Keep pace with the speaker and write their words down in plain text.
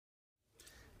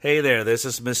Hey there, this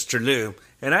is Mr. Lou,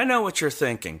 and I know what you're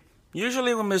thinking.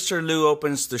 Usually when Mr. Lou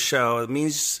opens the show, it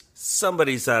means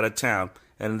somebody's out of town.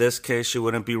 And in this case, you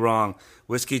wouldn't be wrong.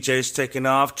 Whiskey J's taking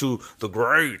off to the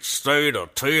great state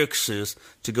of Texas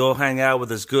to go hang out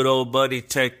with his good old buddy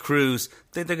Ted Cruz.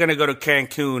 Think they're going to go to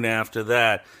Cancun after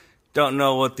that. Don't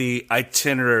know what the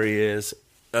itinerary is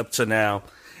up to now.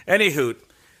 Anywho,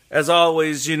 as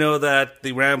always, you know that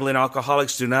the Rambling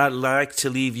Alcoholics do not like to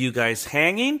leave you guys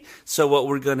hanging. So what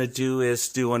we're going to do is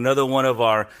do another one of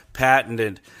our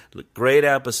patented great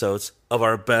episodes of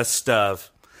our best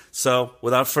stuff. So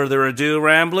without further ado,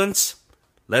 Ramblins,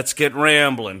 let's get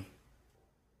rambling.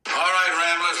 All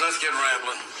right, Ramblers, let's get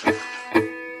rambling.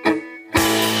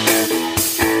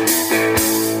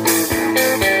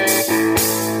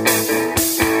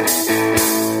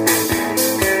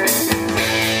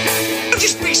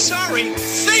 Just be sorry.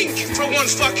 Think for 1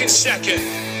 fucking second.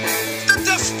 What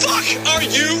the fuck are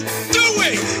you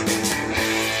doing?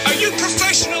 Are you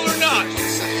professional or not?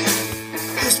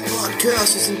 This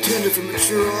podcast is intended for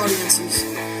mature audiences.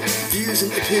 Views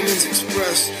and opinions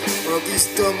expressed are of these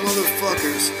dumb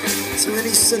motherfuckers. So any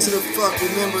sensitive fuck,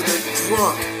 remember they're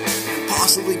drunk, and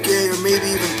possibly gay or maybe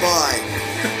even bi,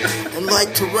 and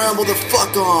like to ramble the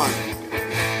fuck on.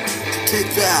 So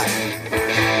take that.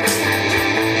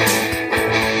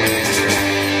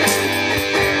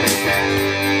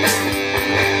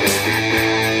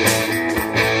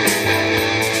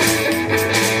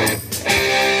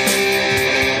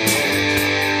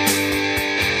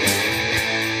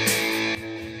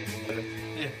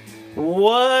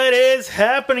 What is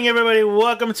happening, everybody?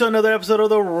 Welcome to another episode of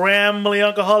the Rambling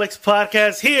Alcoholics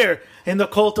podcast here in the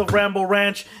Cult of Ramble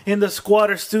Ranch, in the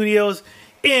Squatter Studios,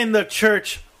 in the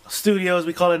Church Studios,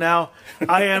 we call it now.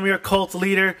 I am your cult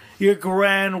leader, your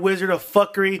grand wizard of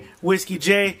fuckery, Whiskey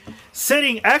J,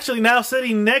 sitting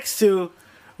next to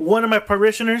one of my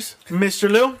parishioners, Mr.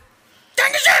 Lou,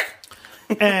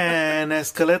 and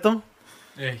Esqueleto.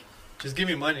 Hey, just give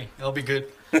me money. I'll be good.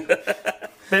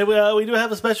 And we do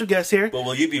have a special guest here. But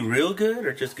will you be real good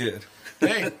or just good?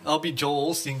 Hey, I'll be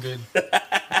Joel Olstein good.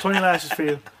 20 lashes for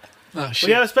you. Oh, shit.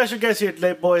 We have a special guest here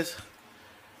today, boys.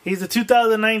 He's the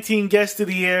 2019 Guest of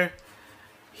the Year.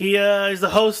 He is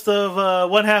the host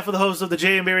of one half of the host of the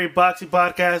Jay and Barry Boxing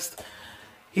Podcast.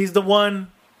 He's the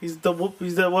one. He's the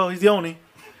only.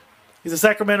 He's the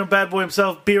Sacramento bad boy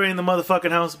himself. B-Ray in the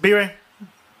motherfucking house. B-Ray.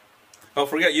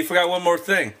 Oh, you forgot one more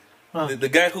thing. Oh. The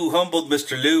guy who humbled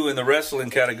Mr. Lou in the wrestling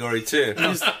category, too.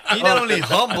 He not only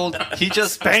humbled, he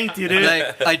just Spanked you, dude.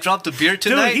 like I dropped a beer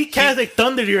tonight. Dude, he cast like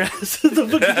thunder to your ass.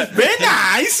 Very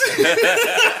nice.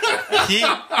 He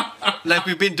like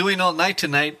we've been doing all night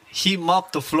tonight. He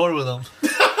mopped the floor with him.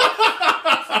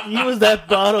 He was that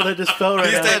bottle that just fell right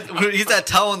He's that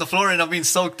towel on the floor, and I'm being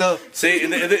soaked up. See,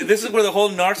 this is where the whole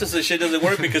narcissist shit doesn't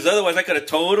work, because otherwise I could have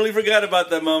totally forgot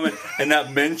about that moment and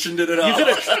not mentioned it at all.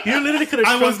 You literally could have.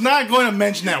 I was not going to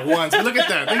mention that once, but look at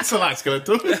that. Thanks a lot,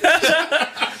 Skeleton.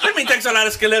 I mean, thanks a lot,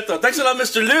 Esqueleto. Thanks a lot,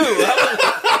 Mr. Lou.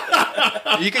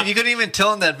 You can even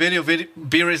tell in that video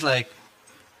beer is like,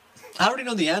 I already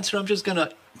know the answer. I'm just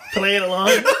gonna play it along.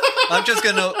 I'm just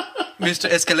gonna Mr.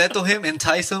 Esqueleto him,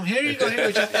 entice him. Here you go.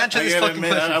 Here, just answer this fucking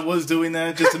question. I was doing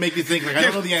that just to make you think, like, I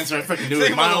don't know the answer. I fucking do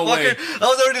Think, it a mile away. I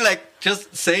was already like,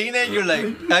 just saying it. You're like,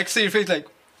 I see your face like,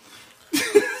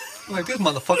 I'm like, this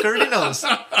motherfucker already knows.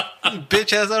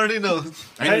 Bitch ass already knows.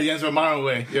 I know the answer a mile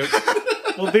away. Yep.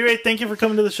 Well, B-Ray, thank you for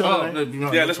coming to the show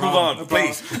tonight. Yeah, let's move on,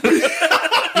 please. He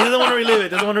doesn't want to relive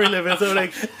it. So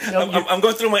like, I'm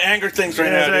going through my anger things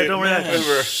right now, right, dude. don't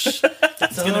relax.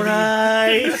 It's all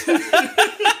right.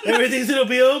 Everything's gonna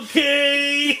be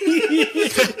okay.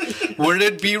 Where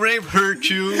did B-Rape hurt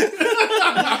you?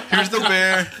 Here's the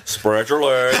bear. Spread your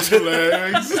legs. Spread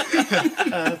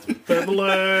the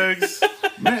legs.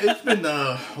 Man, it's been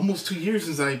almost 2 years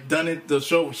since I've done the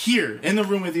show here, in the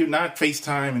room with you, not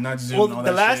FaceTime and not Zoom and all Well,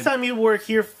 that the last shit. time you were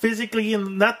here physically,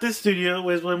 in not this studio,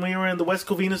 was when we were in the West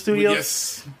Covina studios.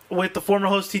 Yes. With the former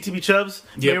host, TTB Chubbs.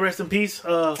 Yep. May rest in peace.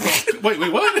 Wait,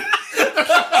 what?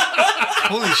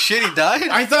 Holy shit, he died?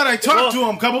 I thought I talked to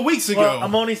him a couple weeks ago. Well,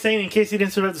 I'm only saying in case he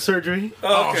didn't survive the surgery.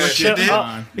 Oh, okay. shit.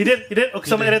 He did. Okay,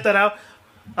 somebody edit that out.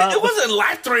 It wasn't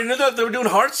life-threatening. I thought they were doing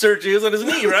heart surgery. It was on his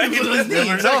knee, right? It was his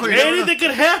knee, exactly. Anything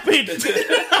could happen.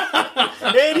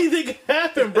 Anything could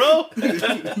happen, bro.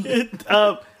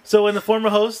 So, when the former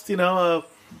host, thoughts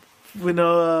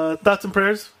and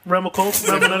prayers, Ramble Cult,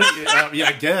 yeah,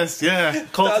 I guess, yeah.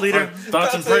 Cult leader.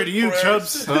 Thoughts and prayer to you,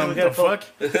 Chubbs. The fuck?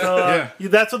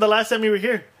 That's what the last time you were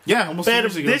here. Yeah, almost 2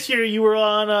 years ago. This year you were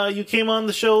on. You came on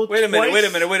the show. Wait a minute.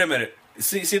 twice. Wait a minute.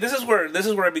 See, this is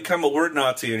where I become a word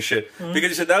Nazi and shit. Mm-hmm. Because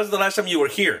you said that was the last time you were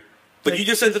here. But you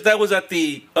just said that was at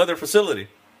the other facility.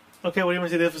 Okay, what do you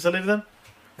want to say? The facility then?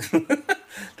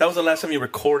 That was the last time you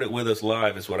recorded with us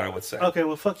live, is what I would say. Okay,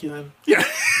 well, fuck you then. Yeah.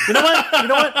 You know what?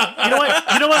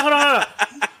 Hold on.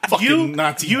 Fucking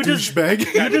Nazi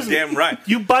douchebag. Damn right.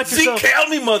 You bought yourself. Kill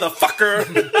me,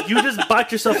 motherfucker. You just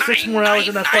bought yourself 6 more hours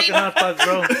in that fucking hot box,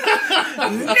 bro.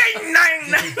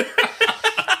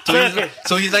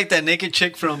 So he's like that naked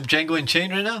chick from Django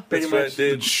Unchained right now? That's right,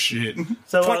 dude. Shit.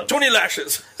 So, 20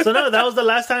 lashes. so no, that was the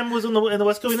last time was in the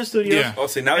West Covina studios. Yeah. Oh,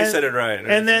 see, now he said it right.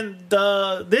 And then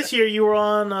this year you were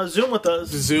on Zoom with us.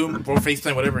 Zoom or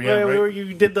FaceTime, whatever. Yeah, Where right?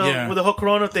 you did with the whole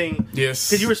Corona thing. Yes.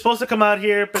 Because you were supposed to come out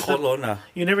here, but Corona.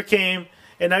 you never came,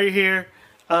 and now you're here.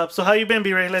 So how you been,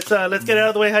 B-Ray? Let's get it out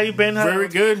of the way. How you been? Very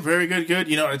good.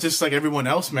 You know, it's just like everyone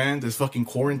else, man. This fucking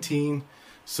quarantine.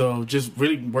 So just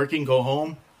really working, go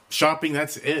home, shopping.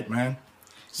 That's it, man.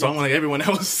 So I'm like everyone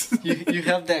else. You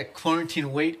have that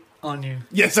quarantine weight on you.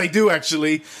 Yes, I do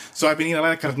actually. So I've been eating a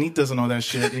lot of carnitas and all that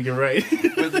shit. You're right.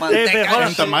 With my Hey, man, hold on.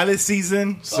 And tamales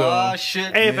season. So oh,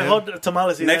 shit. Hey, if it hold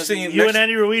tamales, Next thing you and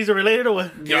Andy Ruiz are related or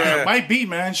what? yeah, it might be,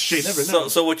 man. Shit, never know.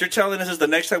 So what you're telling us is the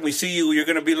next time we see you, you're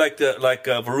gonna be like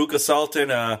Veruca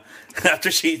Sultan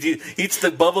after she eats the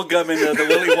bubble gum in the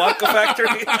Willy Wonka factory.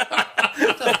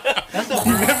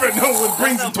 You never know what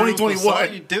brings in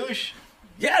 2021. You douche.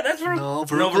 Yeah, that's Veruca. No,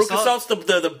 Veruca Salt's the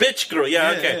bitch girl.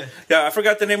 Yeah, okay. Yeah, I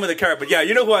forgot the name of the character, but yeah,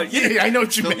 you know what? Yeah, I know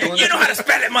what you mean. You know how to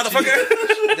spell it,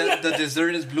 motherfucker. The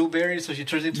dessert is blueberry, so she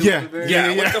turns into Yeah, a blueberry.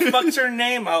 yeah. What the fuck's her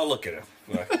name? I'll look at her.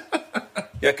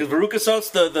 Yeah, because Veruca Salt's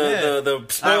the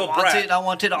spoiled brat. I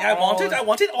want it all. Yeah, I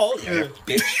want it all. Yeah,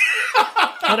 bitch.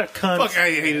 What a cunt. Fuck, I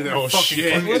hated that whole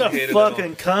shit. What a hated it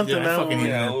fucking cunt, Yeah, I man. fucking hated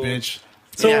Yeah. that bitch.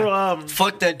 So,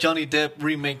 Fuck that Johnny Depp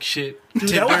remake shit. Dude,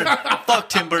 Tim that Burton. Fuck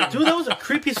Tim Burton. dude, that was the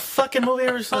creepiest fucking movie I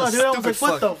ever saw, dude. I was like,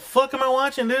 Stupid what the fuck am I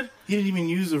watching, dude? He didn't even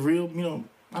use the real,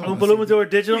 I don't Oompa Loompas that were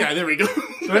digital? Yeah, there we go.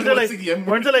 Weren't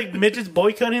there like midgets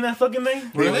boycotting that fucking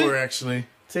thing? They Really? were actually.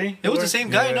 See? It was the same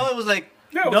guy. Yeah. No, it was like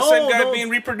No, the same guy no. being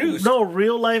reproduced. No,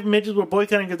 real life midgets were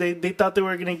boycotting because they thought they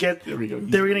were gonna get There we go.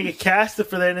 they were gonna get casted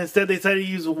for that, and instead they decided to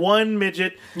use one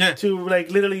midget Yeah. to like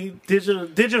literally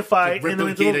digify and then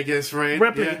Replicate, I guess, right?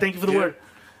 replicate. Yeah. Thank you for the Yeah. word.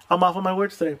 I'm off on my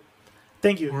words today.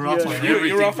 Thank you. We're off on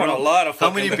You're off on a lot of how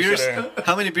fucking many beers? things today.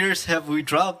 How many beers have we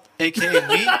dropped? AK and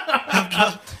me have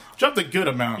dropped. Dropped a good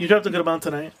amount. You dropped a good amount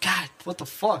tonight. God, what the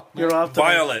fuck? Man? You're off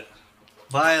tonight. Violet.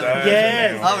 Violet.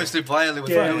 Yes. Obviously, Violet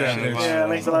with Yeah, Violet. yeah, it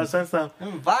makes a lot of sense now.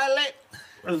 Violet.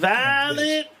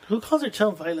 Violet. Who calls their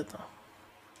child Violet though?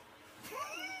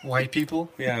 White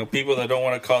people. Yeah, people that don't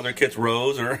want to call their kids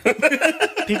Rose or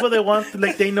People that want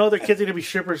like they know their kids are gonna be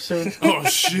strippers soon. Oh,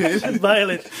 shit.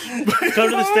 Violet, come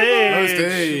to the stage.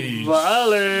 Stage.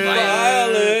 Violet.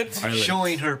 Violet.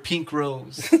 Showing her pink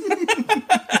rose.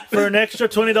 For an extra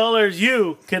 $20,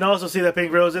 you can also see that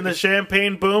pink rose in the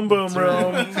Champagne Boom Boom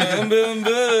room. Boom, boom,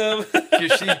 boom. You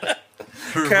see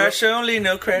her Cash only,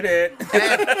 no credit.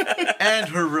 and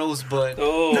her rosebud.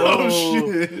 Oh, Oh,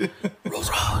 shit.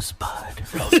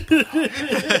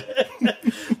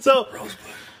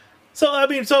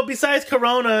 So besides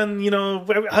Corona and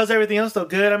how's everything else though?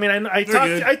 Good. I mean,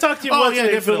 good. I talked to you Oh, once yeah,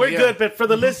 today, but definitely, we're yeah. good. But for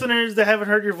the listeners that haven't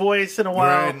heard your voice in a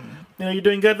while, Right. you're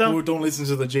doing good though. Who don't listen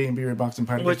to the J and B Boxing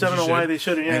Podcast. Which I don't know you why should. they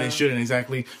shouldn't. Yeah, And they shouldn't,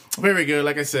 exactly. Very good.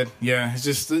 Like I said, yeah, it's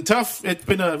just tough. It's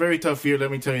been a very tough year, let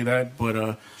me tell you that.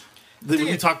 But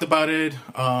we talked about it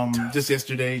just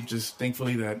yesterday. Just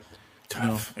thankfully that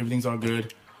everything's all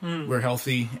good. We're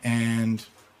healthy, and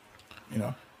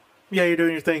Yeah, you're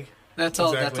doing your thing. That's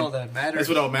all. That's Exactly. all that matters. that's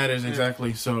what all matters,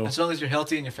 exactly. So As long as you're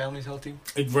healthy and your family's healthy.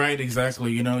 right,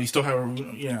 exactly. You still have a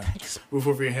roof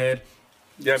over your head.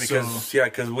 yeah,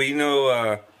 because we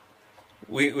know.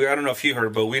 We I don't know if you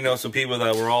heard, but we know some people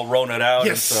that were all Rona'd out.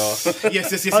 Yes, And so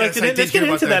yes. Oh, let's I did get hear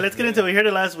about into that. Let's get into it. We heard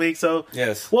it last week. So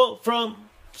yes. well,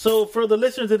 for the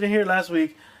listeners that didn't hear it last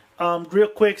week, real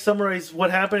quick summarize what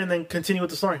happened and then continue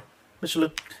with the story, Mr.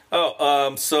 Lou.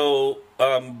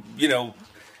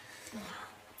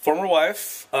 Former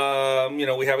wife,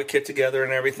 we have a kid together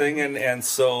and everything, and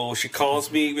so she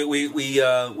calls me. We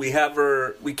have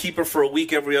her. We keep her for a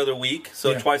week every other week,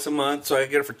 so twice a month. So I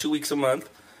get her for 2 weeks a month,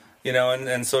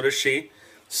 and so does she.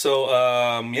 So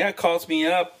calls me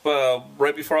up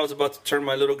right before I was about to turn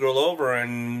my little girl over,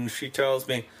 and she tells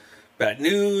me, "Bad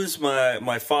news. My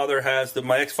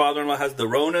ex-father-in-law has the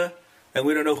Rona, and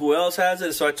we don't know who else has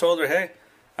it." So I told her, "Hey,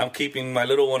 I'm keeping my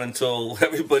little one until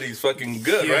everybody's fucking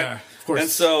good, Yeah, right?" of course. And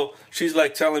so she's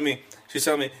telling me,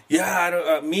 "Yeah, I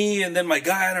don't, me and then my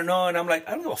guy, I don't know." And I'm like,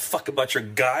 "I don't give a fuck about your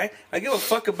guy. I give a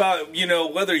fuck about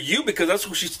whether because that's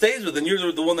who she stays with, and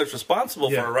you're the one that's responsible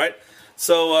for her, right?"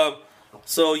 So,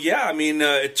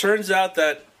 it turns out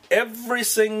that every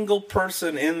single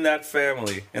person in that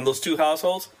family, in those two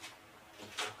households,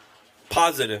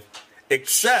 positive.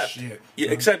 Except,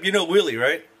 except Willie,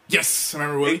 right? Yes, I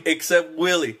remember Willie. Except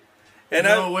Willie. And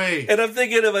No way. And I'm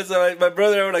thinking to myself, my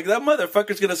brother and I were like, that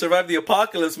motherfucker's going to survive the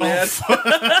apocalypse, man. He's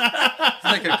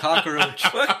like a cockroach.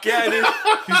 Fuck yeah, dude.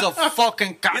 He's a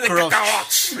fucking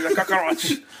cockroach. He's a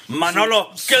cockroach.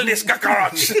 Manolo, kill this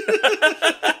cockroach.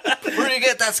 Where do you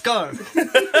get that scar?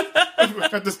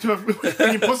 Got this stuff.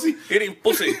 Eating pussy. Eating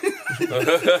pussy. How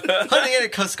do you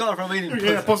get a scar from eating pussy?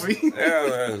 Yeah, pussy.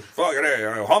 Yeah, fuck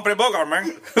it. Humphrey Bogart,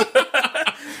 man.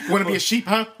 Want to be a sheep,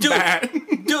 huh? Dude,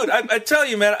 I tell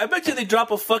you, man, I bet you they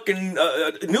drop a fucking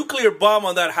nuclear bomb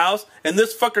on that house, and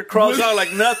this fucker crawls out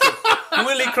like nothing.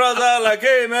 Willie crawls out like,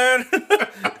 hey, man.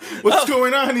 What's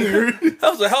going on here? That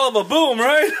was a hell of a boom,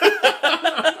 right?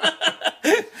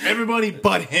 Everybody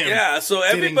but him. Yeah, so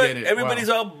everybody's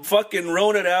Wow. all fucking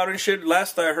roning out and shit.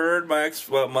 Last I heard, my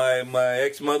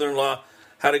ex-mother-in-law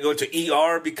had to go into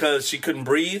ER because she couldn't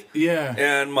breathe. Yeah.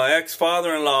 And my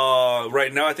ex-father-in-law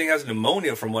right now I think has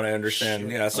pneumonia from what I understand.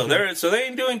 Shit. Yeah, so they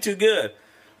ain't doing too good.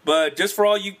 But just for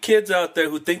all you kids out there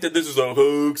who think that this is a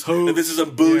hoax, and this is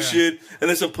some bullshit, and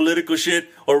this is some political shit,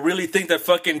 or really think that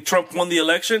fucking Trump won the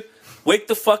election, wake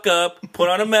the fuck up, put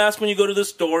on a mask when you go to the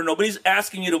store. Nobody's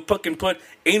asking you to fucking put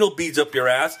anal beads up your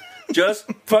ass. Just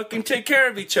fucking take care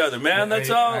of each other, man.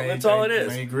 That's all it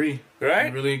is. I agree. Right? I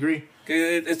really agree.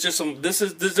 It's just this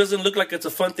doesn't look like it's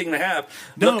a fun thing to have.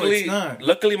 No, luckily, it's not.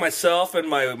 Luckily, myself and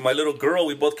my little girl,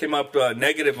 we both came up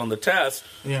negative on the test.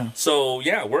 Yeah. So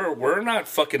yeah, we're not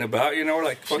fucking about. We're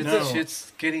like, fuck This this.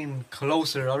 shit's getting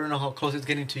closer. I don't know how close it's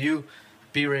getting to you,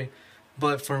 B-Ray.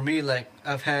 But for me, like,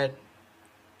 I've had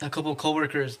a couple of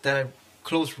coworkers that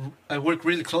I work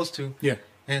really close to. Yeah.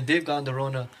 And they've gotten the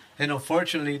Rona. And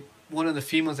unfortunately, one of the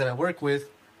females that I work with,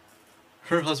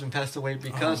 her husband passed away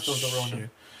because of the Rona. Shit.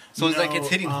 So it's like No, it's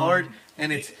hitting hard,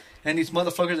 and these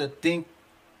motherfuckers that think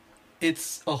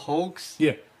it's a hoax,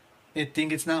 Yeah. they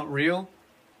think it's not real.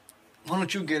 Why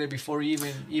don't you get it before you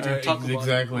even talk about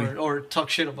exactly. it or talk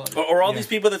shit about it? Or all these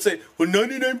people that say, well,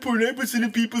 99.9%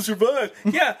 of people survive.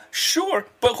 Yeah, sure,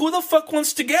 but who the fuck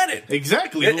wants to get it?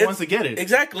 Exactly. Who wants to get it?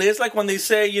 Exactly. It's like when they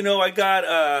say, I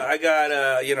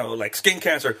got, like skin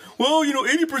cancer. Well,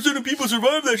 80% of people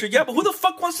survive that shit. Yeah, but who the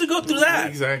fuck wants to go through that?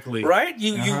 Exactly. Right?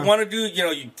 You want to do,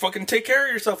 you fucking take care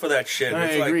of yourself for that shit. I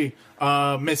It's agree.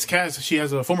 Miss Cass, she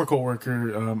has a former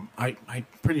coworker. I'm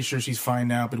pretty sure she's fine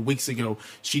now, but weeks ago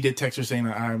she did text her saying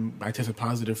that I tested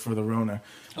positive for the Rona.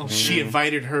 Oh, she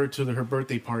invited her to her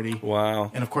birthday party.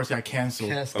 Wow. And of course got canceled.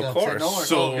 Yes, Of that's course. it. No,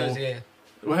 So- yeah,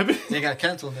 What happened? they got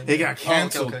canceled. Then. It got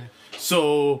canceled. Okay.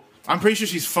 So I'm pretty sure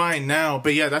she's fine now.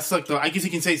 But yeah, that's like I guess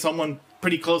you can say someone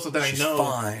pretty close that She's I know.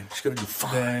 fine. She's going to do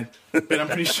fine. But I'm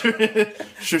pretty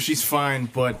sure she's fine.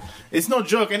 But it's no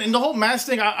joke. And the whole mask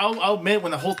thing, I'll admit,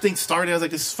 when the whole thing started, I was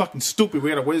like, this is fucking stupid. We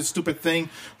gotta wear this stupid thing.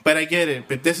 But I get it.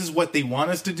 But this is what they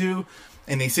want us to do.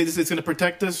 And they say this is gonna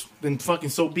protect us. Then fucking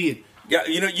so be it. Yeah,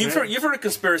 you've heard of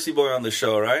Conspiracy Boy on the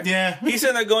show, right? Yeah. He's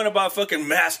in there going about fucking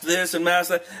mask this and mask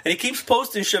that, and he keeps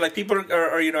posting shit like people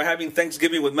are having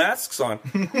Thanksgiving with masks on.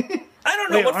 I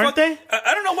don't know Wait, what aren't they?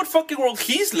 I don't know what fucking world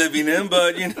he's living in,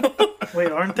 but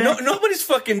Wait, aren't they? nobody's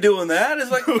fucking doing that.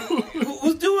 It's like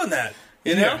who's doing that?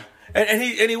 You know? Yeah. And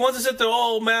he wants to sit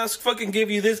there, mask fucking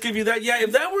give you this, give you that. Yeah,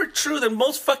 if that were true, then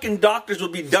most fucking doctors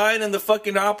would be dying in the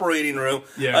fucking operating room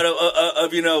Yeah. out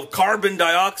of carbon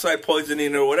dioxide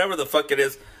poisoning or whatever the fuck it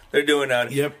is they're doing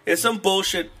out. Yep. It's some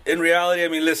bullshit. In reality, I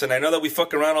mean, listen, I know that we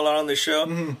fuck around a lot on this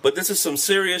show, but this is some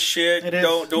serious shit. It is.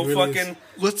 Don't It really fucking.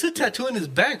 What's the tattoo in his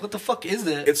back? What the fuck is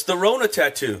that? It's the Rona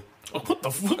tattoo. Oh, what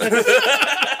the fuck?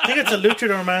 I think it's a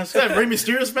luchador mask. Is that Rey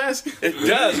Mysterio's mask? It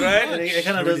does, right? It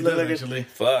kind of Really does look does, like it. actually.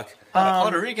 Fuck.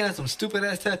 Puerto Rican has some stupid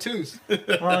ass tattoos.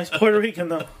 Well, he's Puerto Rican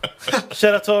though.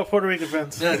 Shout out to all Puerto Rican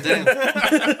fans. God damn.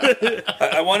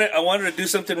 I wanted to do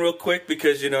something real quick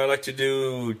because I like to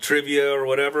do trivia or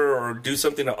whatever, or do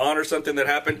something to honor something that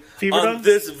happened Fever on Dog?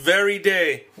 this very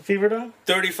day, Fever Dog?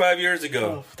 35 years Oh,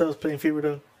 ago. that was playing Fever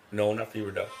Dog. No, not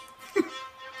Fever Dog.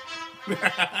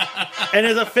 And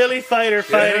there's a Philly fighter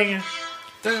fighting.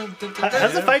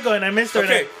 How's the fight going? I missed it.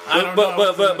 Okay, I don't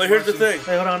know. but here's the thing.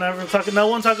 Wait, hold on. Everyone talking. No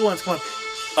one talking once. Come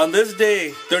on. On this day,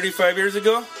 35 years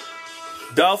ago,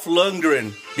 Dolph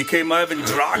Lundgren became Ivan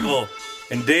Drago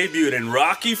and debuted in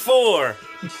Rocky 4,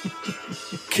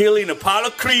 killing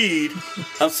Apollo Creed.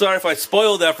 I'm sorry if I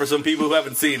spoiled that for some people who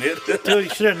haven't seen it. Dude, you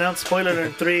should have announced spoiler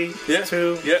in 3, Yeah,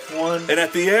 2, yeah. 1. And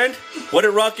at the end, what did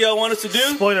Rocky all want us to do?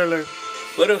 Spoiler alert.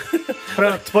 What did, Hold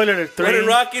on. Spoiler alert. 3, what did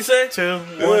Rocky say? 2, 1.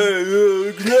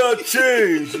 It's not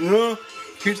changed,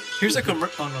 Here's a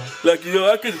commercial. Oh no. Like,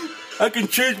 I can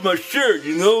change my shirt,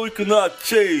 you know? We cannot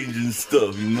change and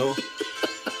stuff, you know?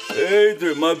 Hey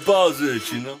there, my balls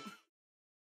itch, you know?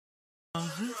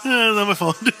 Not my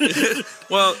phone.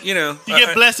 Well, you know. You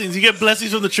get blessings. You get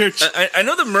blessings from the church. I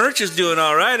know the merch is doing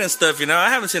all right and stuff, you know? I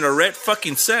haven't seen a red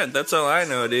fucking cent. That's all I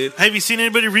know, dude. Have you seen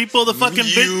anybody repo the fucking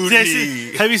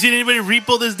bit? Have you seen anybody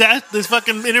repo this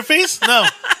fucking interface? No.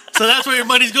 So that's where your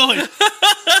money's going.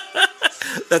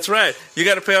 That's right. You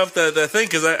got to pay off the thing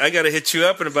because I got to hit you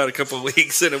up in about a couple of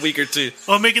weeks, in a week or two.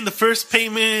 I'm making the first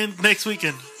payment next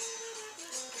weekend.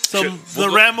 So We'll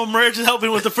the Rambo merge is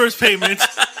helping with the first payment.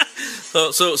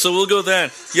 So we'll go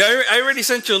then. Yeah, I already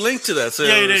sent you a link to that. So,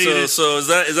 Yeah, you did. So is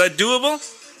that doable?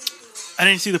 I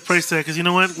didn't see the price tag because you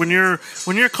know what? When you're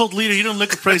a cult leader, you don't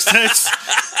look at price tags.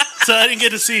 So I didn't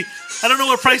get to see. I don't know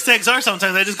what price tags are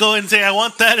sometimes. I just go in and say I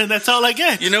want that, and that's all I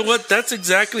get. You know what? That's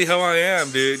exactly how I am,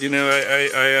 dude. You know,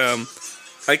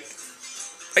 I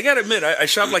gotta admit, I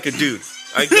shop like a dude.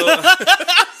 I go.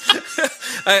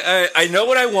 I know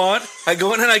what I want. I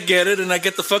go in and I get it, and I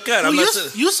get the fuck out. Well,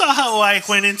 you saw how I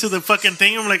went into the fucking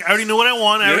thing. I'm like, I already know what I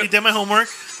want. I already did my homework.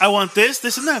 I want this,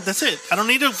 and that. That's it. I don't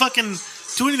need to fucking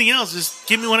do anything else. Just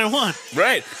give me what I want.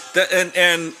 Right.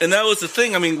 And that was the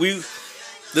thing. I mean,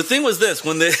 the thing was this,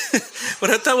 when what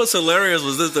I thought was hilarious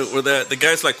was this, where the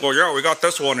guy's like, well, yeah, we got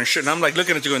this one and shit. And I'm like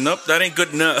looking at you going, nope, that ain't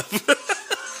good enough.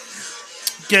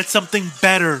 Get something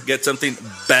better. Get something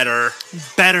better.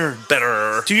 Better.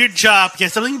 Do your job.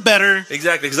 Get something better.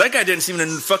 Exactly, because that guy didn't seem to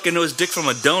fucking know his dick from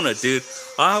a donut, dude.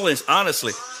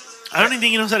 Honestly. I don't even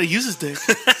think he knows how to use his dick.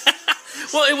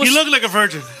 Well, it was. He looked like a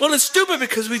virgin. Well, it's stupid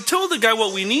because we told the guy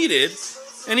what we needed,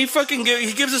 and he fucking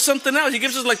he gives us something else. He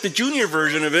gives us like the junior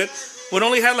version of it. It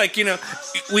only had like, you know,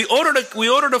 we ordered a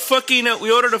fucking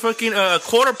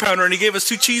quarter pounder, and he gave us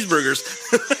 2 cheeseburgers.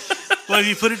 Well, if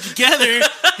you put it together,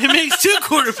 it makes 2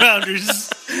 quarter pounders.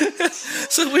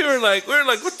 So we were like,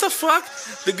 what the fuck?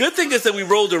 The good thing is that we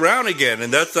rolled around again,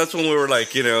 and that's when we were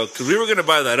like, you know, because we were gonna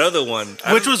buy that other one,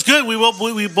 which was good. We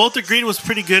both agreed it was a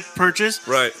pretty good purchase,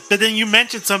 right? But then you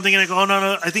mentioned something, and I go, oh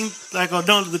no, I think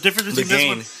no, the difference between this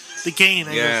one. The gain.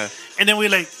 Yeah. And then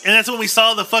and that's when we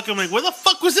saw the fucking, like, where the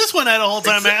fuck was this one at the whole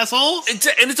time, asshole?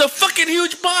 And it's a fucking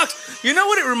huge box. You know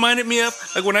what it reminded me of?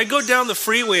 Like when I go down the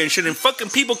freeway and shit and fucking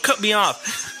people cut me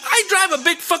off. I drive a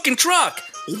big fucking truck.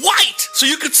 White! So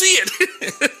you could see it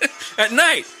at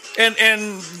night. And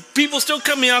people still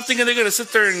cut me off thinking they're going to sit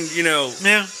there and, you know.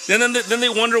 Yeah. Then they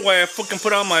wonder why I fucking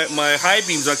put on my high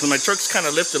beams. Like, my truck's kind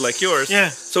of lifted like yours. Yeah.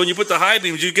 So when you put the high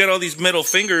beams, you get all these middle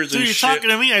fingers and shit. Dude, you're talking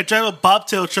to me. I drive a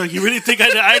bobtail truck. You really think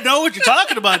I know what you're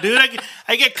talking about, dude?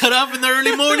 I get cut off in the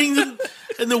early mornings and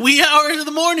in the wee hours of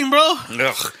the morning, bro.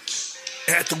 Ugh.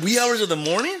 At the wee hours of the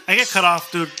morning? I get cut off,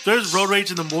 dude. There's road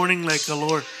rage in the morning like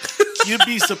galore. You'd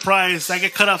be surprised. I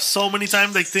get cut off so many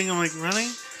times. I'm like, really?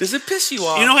 Does it piss you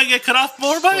off? You know how I get cut off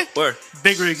more by? Where?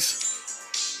 Big rigs.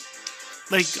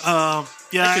 Yeah.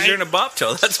 Because you're in a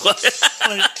bobtail, that's why.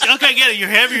 Okay, I get it. You're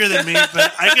heavier than me,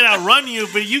 but I can outrun you,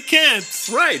 but you can't.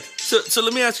 Right. So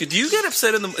let me ask you, do you get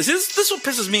upset in the... Is this what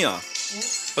pisses me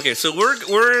off? Okay, so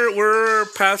we're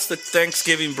past the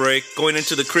Thanksgiving break, going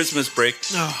into the Christmas break.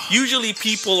 Oh. Usually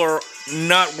people are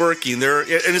not working.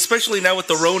 And especially now with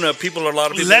the Rona, a lot of people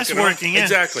less working, yeah.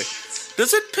 Exactly.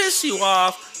 Does it piss you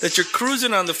off that you're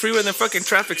cruising on the freeway and then fucking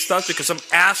traffic stops because some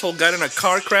asshole got in a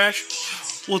car crash?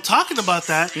 Well, talking about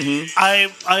that, I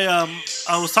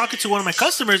was talking to one of my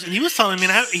customers, and he was telling me,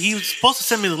 he was supposed to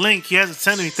send me the link. He hasn't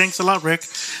sent it me. Thanks a lot, Rick.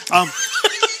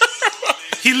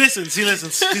 He listens. He's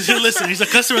listening. He's a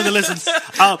customer that listens.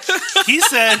 He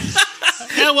said,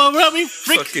 yeah, well, I mean,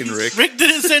 fucking Rick. Rick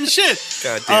didn't send shit.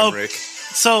 Goddamn Rick.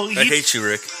 So I hate you,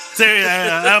 Rick.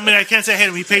 I mean, I can't say I hate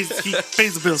him. He pays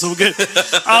the bill, so we're good.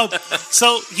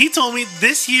 So he told me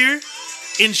this year,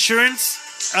 insurance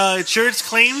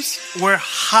claims were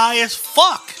high as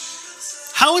fuck.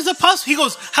 How is it possible? He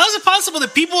goes, how is it possible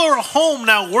that people are home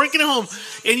now, working at home,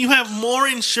 and you have more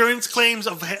insurance claims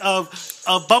of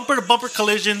bumper-to-bumper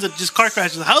collisions and just car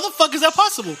crashes? How the fuck is that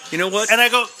possible? You know what? And I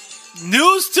go,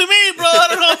 news to me, bro. I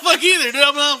don't know fuck either,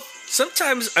 dude.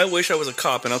 Sometimes I wish I was a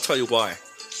cop, and I'll tell you why.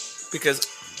 Because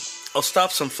I'll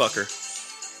stop some fucker.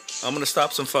 I'm going to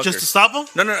stop some fucker. Just to stop him?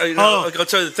 No. I'll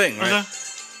tell you the thing, right? Okay.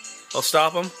 I'll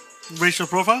stop him. Racial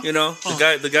profile? You know,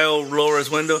 the guy will lower his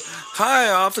window. Hi,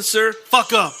 officer.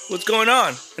 Fuck up. What's going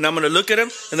on? And I'm going to look at him,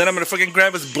 and then I'm going to fucking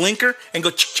grab his blinker and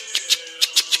go,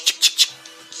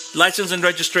 license and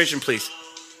registration, please.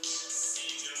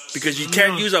 Because you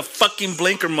can't use a fucking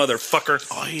blinker, motherfucker.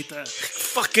 Oh, I hate that.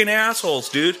 Fucking assholes,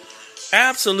 dude.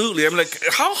 Absolutely. I'm like,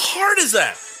 how hard is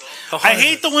that? I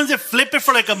hate the ones that flip it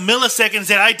for like a millisecond and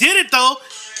say, I did it, though.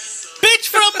 Bitch,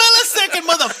 for a millisecond,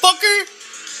 motherfucker.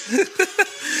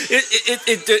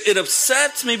 It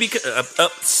upsets me because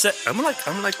upset. I'm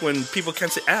like when people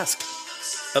can't say ask.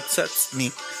 Upsets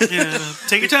me. Yeah,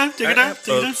 take your time. Take your time. Take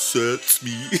your time. Upsets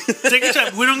me. Take your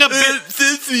time. We don't got bit.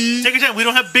 Take your time. We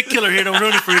don't have Big Killer here. Don't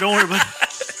ruin it for you. Don't worry about it.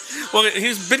 Well,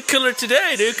 he's Big Killer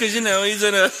today, dude, because he's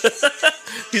in a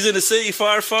he's in a city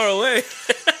far, far away,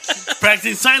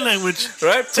 practicing sign language,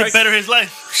 right? To better his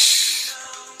life.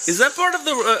 Is that part of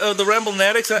the Ramble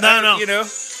Natics? No. You know,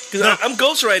 because I'm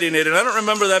ghostwriting it, and I don't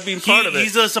remember that being part of it.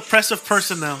 He's a suppressive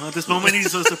person now. At this moment,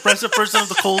 he's a suppressive person of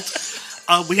the cult.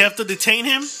 We have to detain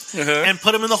him and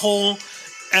put him in the hole.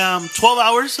 12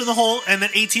 hours in the hole, and then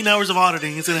 18 hours of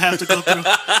auditing. He's going to have to go through.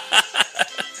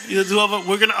 We're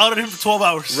going to audit him for 12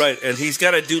 hours. Right, and he's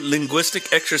got to do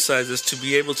linguistic exercises to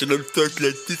be able to talk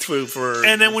like this for.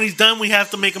 And then when he's done, we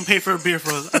have to make him pay for a beer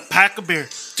for a pack of beer.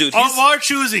 Dude, of our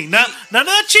choosing. None of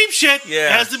that cheap shit. Yeah.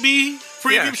 It has to be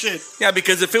premium shit. Yeah,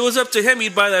 because if it was up to him,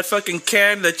 he'd buy that fucking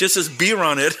can that just says beer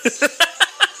on it.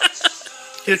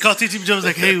 He'd call TTB Jones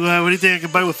like, hey, what do you think I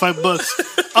can buy with $5?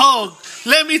 Oh,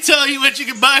 let me tell you what you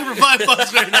can buy for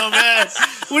 $5 right now, man.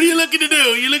 What are you looking to do?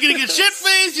 You looking to get shit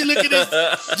faced? You looking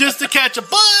to just to catch a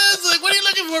buzz? Like, what are you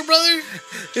looking for, brother?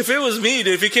 If it was me,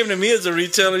 dude, if he came to me as a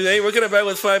retailer, hey, what can I buy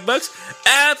with $5?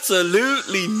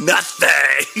 Absolutely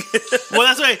nothing. Well,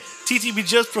 that's right. TTB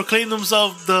just proclaimed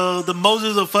himself the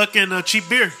Moses of fucking cheap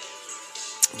beer.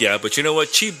 Yeah, but you know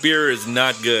what? Cheap beer is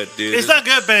not good, dude. It's not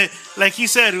good, but like he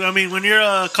said, I mean, when you're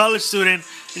a college student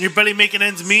and you're barely making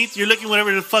ends meet, you're looking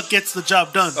whatever the fuck gets the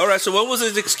job done. All right, so what was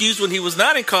his excuse when he was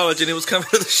not in college and he was coming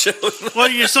to the show? Well,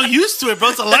 you're so used to it, bro.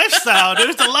 It's a lifestyle, dude.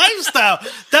 It's a lifestyle.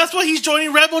 That's why he's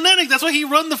joining Rebel Natics. That's why he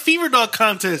run the Fever Dog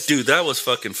contest. Dude, that was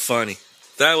fucking funny.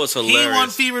 That was hilarious. He won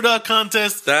Fever Dog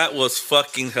contest. That was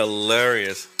fucking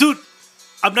hilarious. Dude,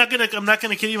 I'm not gonna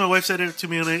kid you. My wife said it to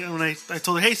me when I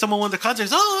told her, hey, someone won the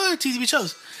contest. Oh, TTB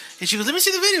shows. And she goes, let me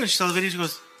see the video. And she saw the video. She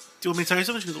goes, do you want me to tell you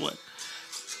something? She goes, what?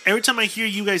 Every time I hear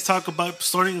you guys talk about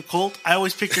starting a cult, I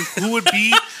always picture who would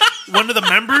be one of the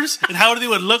members and how they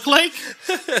would look like.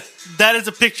 That is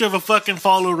a picture of a fucking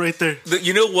follower right there.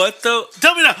 You know what though?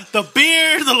 Tell me now, the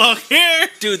beard, the long hair,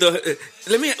 dude.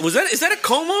 Is that a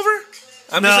comb over?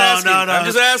 I'm no. I'm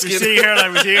just asking. You see your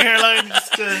hairline. You see your hairline.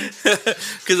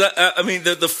 Because I mean,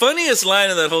 the funniest line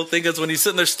of that whole thing is when he's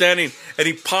sitting there standing and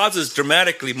he pauses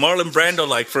dramatically, Marlon Brando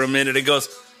like for a minute, and goes,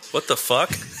 "What the fuck?"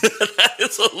 That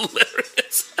is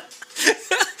hilarious.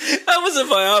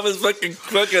 I was fucking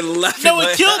laughing. No,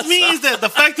 what killed me is that the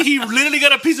fact that he literally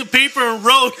got a piece of paper and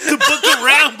wrote the book of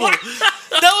Ramble.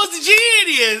 That was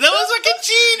genius. That was fucking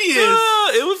genius.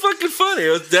 Oh, it was fucking funny.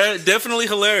 It was definitely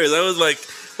hilarious. I was like,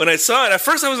 when I saw it, at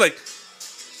first I was like,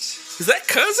 is that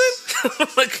cousin? I'm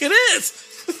like, it is.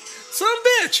 Son of a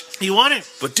bitch. He won it.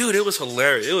 But dude, it was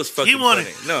hilarious. It was fucking funny. He won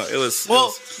it. No, it was.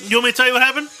 Well, you want me to tell you what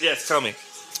happened? Yes, tell me.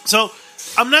 So,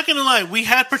 I'm not going to lie. We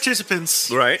had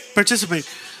participants. Right. Participate.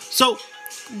 So.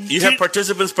 You have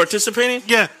participants participating?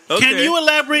 Yeah. Okay. Can you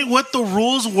elaborate what the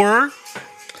rules were?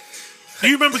 Do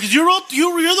you remember? Because you're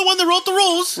the one that wrote the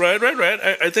rules. Right.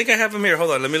 I think I have them here.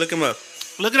 Hold on. Let me look them up.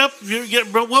 Look it up.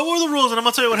 What were the rules? And I'm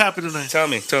going to tell you what happened tonight. Tell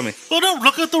me. Well, no,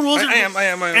 look at the rules. I am.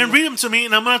 And read them to me,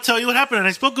 and I'm going to tell you what happened. And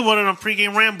I spoke about it on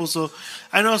Pregame Ramble, so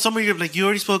I know some of you are like, you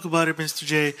already spoke about it, Mr.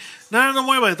 J. No, don't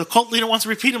worry about it. The cult leader wants to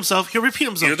repeat himself. He'll repeat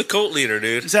himself. You're the cult leader,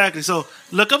 dude. Exactly. So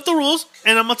look up the rules,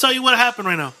 and I'm going to tell you what happened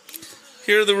right now.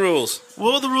 Here are the rules.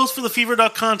 What were the rules for the Fever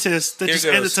Dog contest that just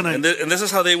ended tonight? And this is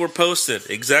how they were posted.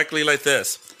 Exactly like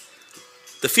this.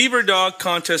 The Fever Dog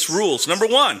contest rules. Number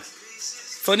 1.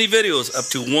 Funny videos up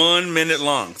to 1 minute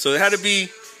long. So it had to be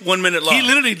 1 minute long. He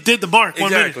literally did the mark.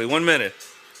 Exactly, 1 minute.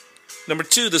 Number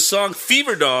 2, the song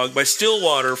Fever Dog by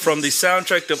Stillwater from the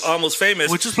soundtrack of Almost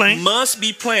Famous, which is playing, must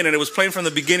be playing, and it was playing from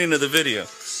the beginning of the video.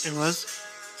 It was.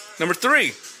 Number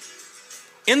 3,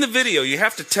 in the video, you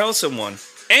have to tell someone,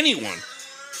 anyone,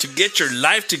 to get your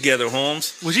life together,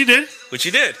 Holmes. Which he did.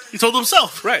 He told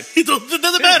himself. Right. It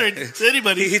doesn't matter to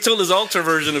anybody. He told his alter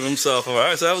version of himself. All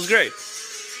right, so that was great.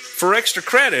 For extra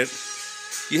credit,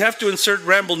 you have to insert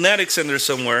Ramble Natics in there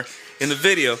somewhere in the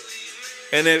video,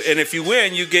 and if you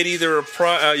win, you get either a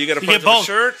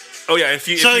shirt. Oh yeah, if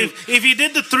you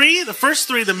did the first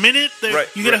 3, the minute,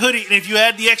 you get a hoodie, and if you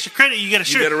add the extra credit, you get a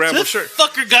shirt. You get a Ramble shirt. This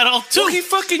fucker got all 2. Well, he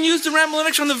fucking used the Ramble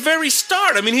Natics from the very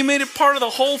start. I mean, he made it part of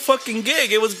the whole fucking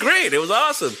gig. It was great. It was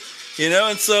awesome. You know,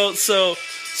 and so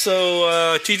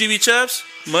TTB Chaps,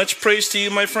 much praise to you,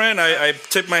 my friend. I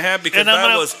tip my hat because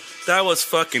that was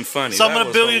fucking funny. So I'm going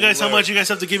to bill you guys how much you guys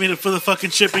have to give me for the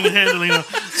fucking shipping and handling.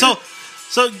 So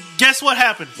guess what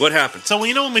happened? What happened? So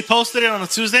when we posted it on a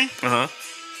Tuesday? Uh-huh.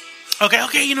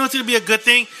 Okay, you know it's going to be a good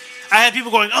thing. I had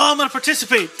people going, "Oh, I'm gonna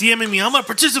participate," DMing me, "I'm gonna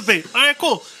participate." All right,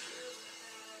 cool.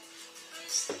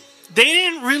 They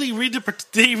didn't really read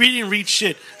they really didn't read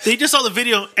shit. They just saw the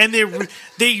video and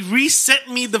they resent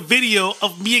me the video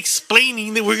of me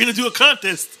explaining that we're gonna do a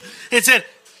contest. It said,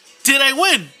 "Did I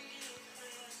win?"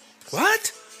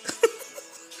 What?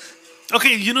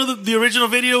 Okay, you know the original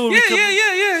video?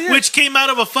 Yeah. Which came out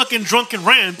of a fucking drunken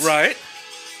rant. Right.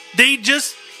 They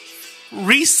just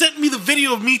resent me the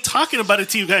video of me talking about it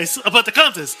to you guys, about the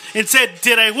contest, and said,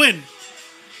 "Did I win?"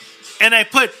 And I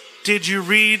put, "Did you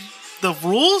read the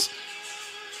rules?"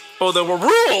 Oh, there were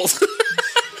rules.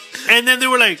 And then they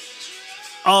were like,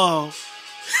 "Oh."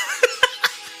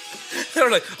 They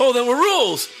were like, "Oh, there were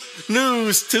rules.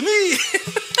 News to me."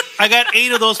 I got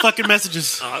 8 of those fucking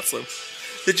messages. Awesome.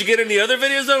 Did you get any other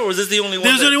videos though, or was this the only one?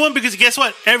 There's only one because guess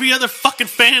what? Every other fucking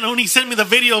fan only sent me the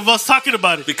video of us talking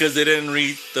about it. Because they didn't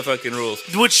read the fucking rules.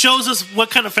 Which shows us what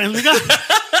kind of fans we got.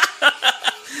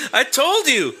 I told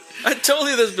you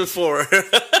this before.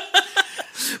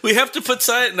 We have to put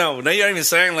sign. No, now you're not even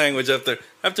sign language up there.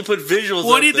 I have to put visuals.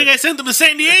 What do you think I sent them to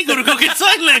San Diego to go get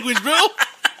sign language, bro?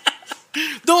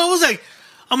 No, I was like,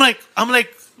 I'm like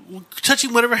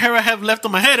touching whatever hair I have left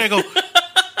on my head. I go,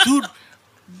 dude.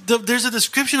 There's a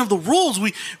description of the rules.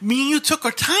 Me and you took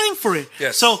our time for it.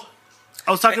 Yes. So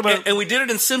I was talking about, and we did it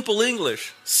in simple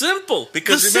English. Simple,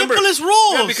 because the simplest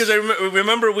rules. Yeah, because I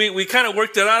remember we kind of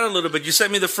worked it out a little bit. You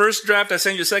sent me the first draft, I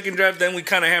sent you the second draft, then we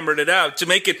kind of hammered it out to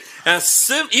make it as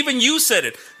simple. Even you said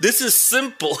it. This is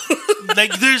simple.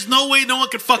 Like there's no way no one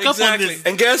could fuck up on this.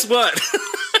 And guess what?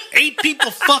 8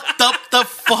 people fucked up the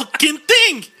fucking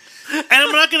thing. And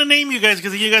I'm not gonna name you guys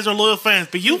because you guys are loyal fans,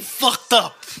 but you fucked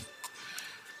up.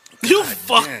 You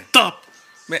fucked up.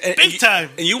 Man, big time.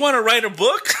 And you want to write a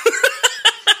book?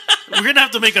 We're gonna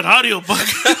have to make an audio book.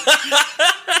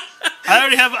 I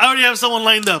already have someone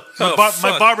lined up.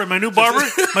 My new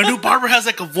barber has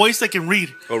like a voice that can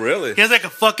read. Oh, really? He has like a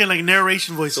fucking like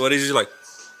narration voice. So what is he like?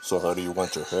 So how do you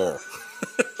want your hair?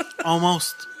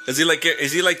 Almost. Is he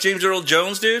like James Earl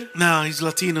Jones, dude? No, he's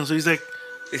Latino, so he's like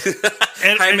he's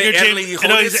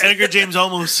Edgar James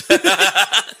almost.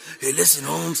 Hey, listen,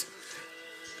 Holmes.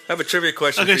 I have a trivia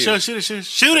question. Okay, for you.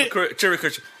 shoot it. Trivia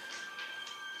question.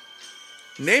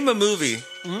 Name a movie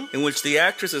in which the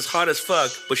actress is hot as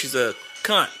fuck, but she's a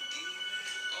cunt.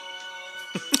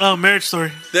 Oh, Marriage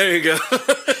Story. There you go.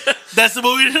 That's the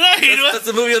movie tonight. That's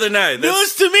the movie of the night.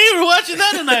 News to me. We're watching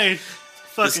that tonight.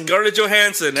 Fucking Scarlett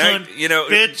Johansson,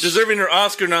 bitch. deserving her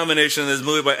Oscar nomination in this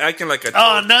movie by acting like a.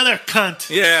 Oh, another cunt.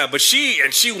 Yeah, but she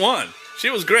won. She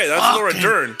was great. That's Laura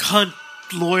Dern. Cunt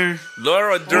lawyer.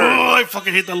 Laura Dern. Oh, I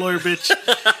fucking hate that lawyer, bitch.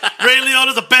 Ray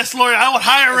Liotta's the best lawyer. I would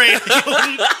hire Ray.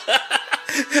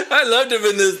 I loved him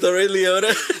in this, though, Ray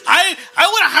Liotta. I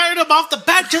would have hired him off the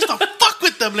bat just to fuck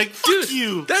with them. Like, fuck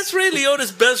you. That's Ray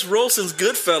Liotta's best role since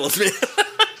Goodfellas, man.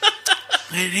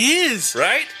 It is.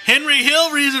 Right? Henry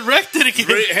Hill resurrected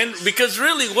again. Because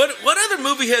really, what other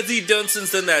movie has he done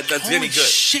since then that's Holy any good?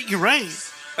 Shit, you're right.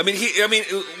 I mean,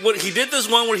 he did this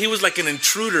one where he was like an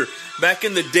intruder back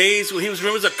in the days when he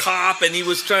was a cop and he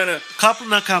was trying to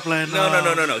not Copland.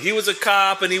 No. He was a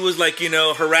cop and he was like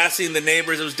harassing the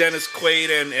neighbors. It was Dennis Quaid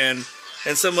and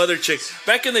some other chick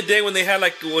back in the day when they had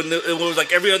when it was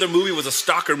like every other movie was a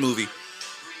stalker movie.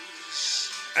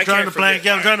 I'm trying to blank.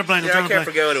 Yeah, I'm trying to blank. I can't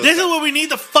forget what it was. This is what we need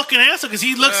the fucking answer because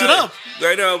he looks it up.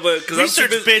 I know, but because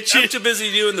I'm too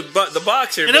busy doing the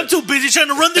box here, and I'm too busy trying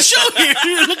to run the show here.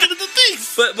 You're looking at the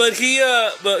things. But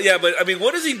I mean,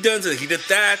 what has he done? He did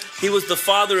that. He was the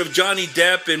father of Johnny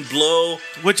Depp in Blow,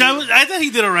 which I thought he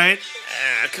did all right.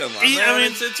 Come on, man. I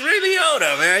mean, it's Ray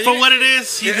Liotta, man. For what it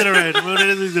is, he did it right. For what it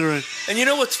is, he did it right. And you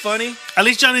know what's funny? At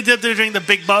least Johnny Depp did drink the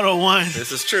big bottle of wine.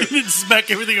 This is true. He didn't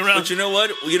smack everything around. But you know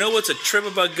what? You know what's a trip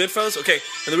about Goodfellas? Okay,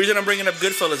 and the reason I'm bringing up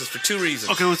Goodfellas is for 2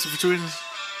 reasons. Okay, what's for 2 reasons?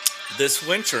 This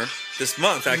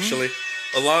month actually,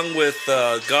 along with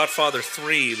Godfather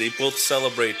 3, they both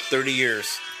celebrate 30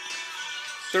 years.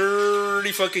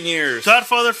 30 fucking years.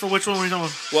 Godfather, for which one were you talking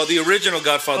about? Well, the original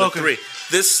Godfather 3.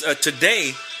 This,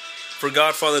 today, for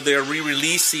Godfather, they are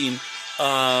re-releasing,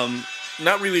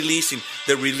 not re-releasing,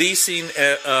 they're releasing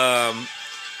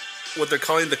what they're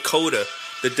calling the Coda,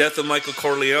 the death of Michael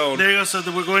Corleone. There you go, so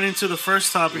we're going into the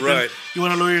first topic. Right. You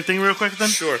want to lower your thing real quick then?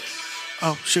 Sure.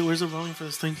 Oh, shit, where's the volume for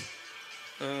this thing?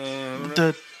 Right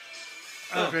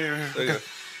here.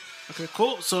 Okay,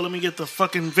 cool. So let me get the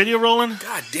fucking video rolling.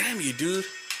 God damn you, dude.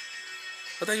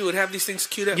 I thought you would have these things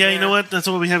queued up. Yeah, man. You know what? That's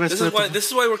what we have. This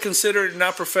is why we're considered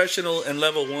not professional and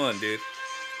level 1, dude.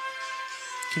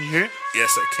 Can you hear it?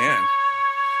 Yes, I can.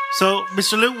 So,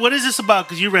 Mr. Lou, what is this about?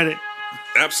 Because you read it.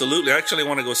 Absolutely. I actually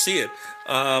want to go see it.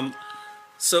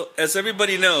 So, as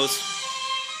everybody knows,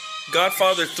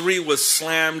 Godfather 3 was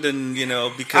slammed and,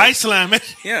 because... I slam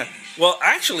it. Yeah. Well,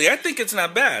 actually, I think it's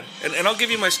not bad. And I'll give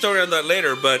you my story on that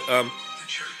later, but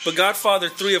Godfather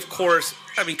 3, of course,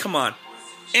 I mean, come on.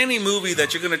 Any movie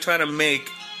that you're going to try to make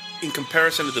in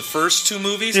comparison to the first two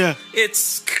movies,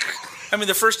 it's... I mean,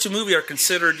 the first two movies are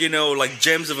considered, like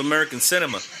gems of American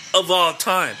cinema of all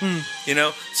time,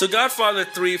 So Godfather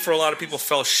 3, for a lot of people,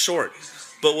 fell short.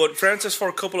 But what Francis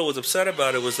Ford Coppola was upset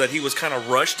about it was that he was kind of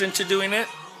rushed into doing it,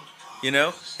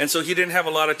 And so he didn't have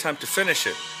a lot of time to finish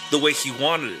it the way he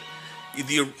wanted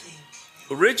it.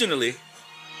 Originally,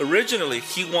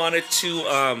 he wanted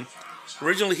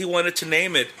to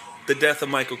name it The Death of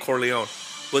Michael Corleone.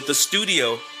 But the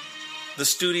studio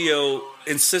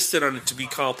insisted on it to be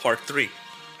called Part 3.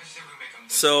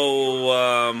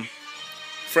 So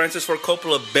Francis Ford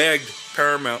Coppola begged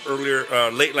Paramount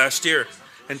late last year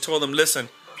and told them, listen,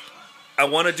 I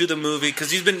want to do the movie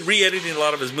because he's been re-editing a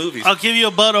lot of his movies. I'll give you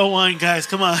a bottle of wine, guys.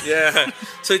 Come on. Yeah.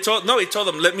 So he told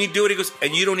them, let me do it. He goes,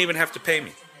 and you don't even have to pay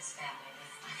me.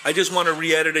 I just want to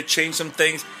re-edit it, change some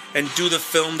things, and do the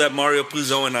film that Mario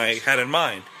Puzo and I had in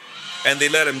mind. And they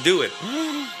let him do it.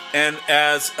 And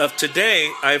as of today,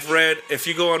 I've read, if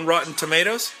you go on Rotten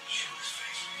Tomatoes,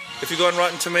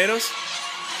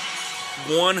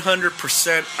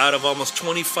 100% out of almost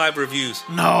 25 reviews.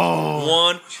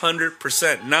 No.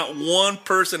 100%. Not one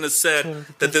person has said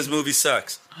that this movie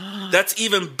sucks. That's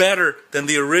even better than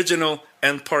the original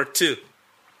and Part 2.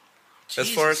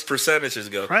 As far as percentages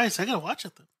go. Christ, I gotta watch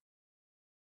it then.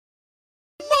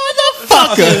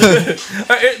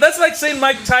 Motherfucker! That's like saying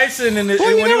Mike Tyson when he was in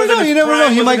his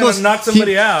prime, He might go knock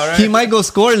somebody out, right? He might go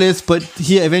scoreless, but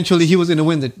he was going to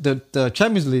win the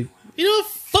Champions League. You know what?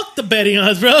 Fuck the betting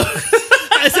odds, bro.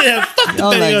 I said that. Fuck the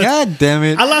betting odds. God damn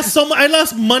it! I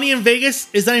lost money in Vegas.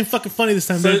 It's not even fucking funny this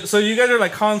time, man. So you guys are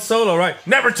like Han Solo, right?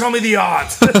 Never tell me the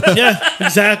odds. Yeah,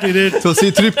 exactly, dude. So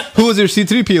who was your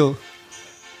C-3PO?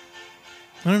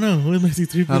 I don't know. Who is my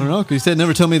C-3PO? I don't know, because you said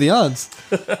never tell me the odds.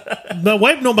 My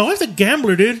wife's a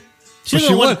gambler, dude. She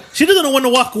doesn't know when to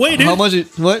walk away, dude. How much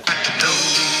what?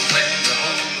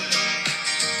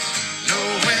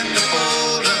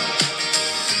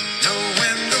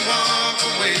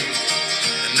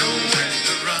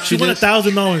 She won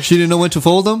 $1,000. She didn't know when to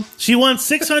fold them? She won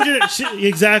 600.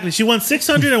 Exactly. She won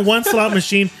 601 slot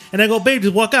machine. And I go, babe,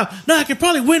 just walk out. No, I can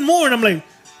probably win more. And I'm like,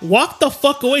 walk the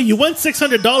fuck away. You won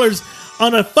 $600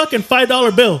 on a fucking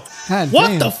 $5 bill. God walk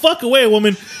damn. the fuck away,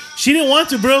 woman. She didn't want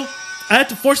to, bro. I had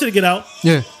to force her to get out.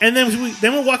 Yeah. And then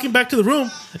we're walking back to the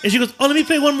room. And she goes, oh, let me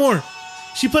play one more.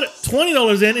 She put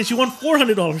 $20 in and she won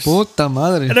 $400. Puta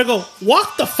madre. And I go,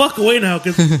 walk the fuck away now,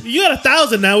 because you got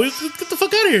 1,000 now. Get the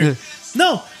fuck out of here. Yeah.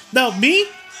 No. Now, me,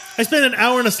 I spent an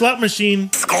hour in a slot machine.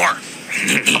 Score.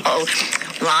 Oh,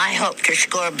 well, I hope to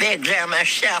score big there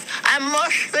myself. I'm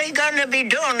mostly going to be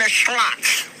doing the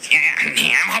slots.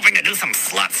 Yeah, I'm hoping to do some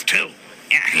sluts, too.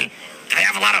 Yeah. Do they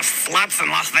have a lot of sluts in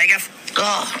Las Vegas?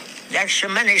 Oh, there's so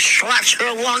many sluts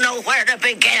who won't know where to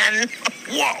begin.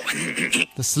 Whoa.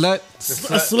 The slut.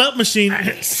 A slot machine.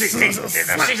 She's a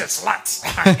sluts.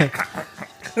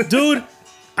 Dude,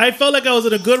 I felt like I was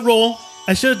in a good roll.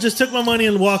 I should have just took my money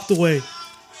and walked away.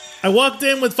 I walked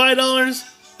in with $5.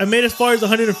 I made as far as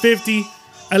 $150.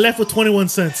 I left with 21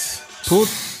 cents. Cool.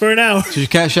 For an hour. Did you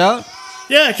cash out?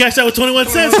 Yeah, I cashed out with 21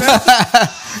 cents.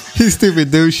 You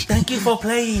stupid douche. Thank you for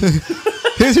playing.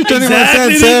 Here's your 21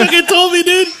 Exactly, cents, they sir. fucking told me,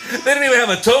 dude. They didn't even have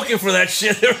a token for that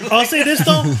shit. I'll say this,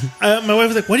 though. My wife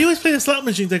was like, why do you always play the slot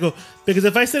machines? I go, because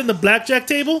if I sit in the blackjack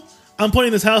table, I'm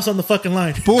putting this house on the fucking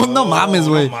line. No mames,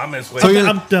 güey. Mames, So güey. you're-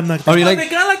 I'm not. Are you They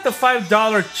like got like the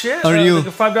 $5 chip. Are you- like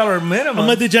a $5 minimum? I'm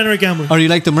a degenerate gambler. are you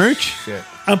like the merch? Shit.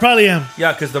 I probably am.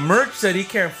 Yeah, because the merch said he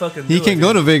can't fucking do He can't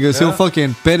go to Vegas. Yeah. He'll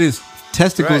fucking bet his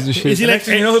testicles Right. and shit. Is he like, Next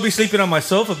thing you know, he'll be sleeping on my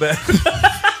sofa bed.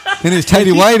 In his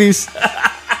tighty whities.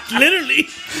 literally?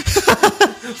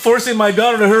 Forcing my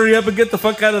daughter to hurry up and get the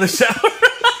fuck out of the shower.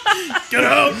 Get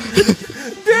out.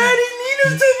 Daddy,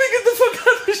 Nina's telling me to get the fuck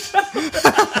out of the shower.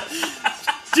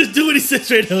 Just do what he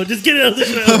says right now. Just get it out of the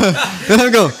show. Let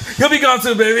him go. He'll be gone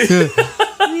soon, baby.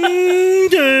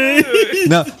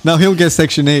 Now he'll get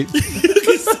Section 8. You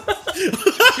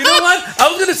know what? I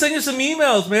was gonna send you some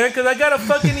emails, man, because I got a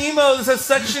fucking email that says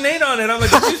Section 8 on it. I'm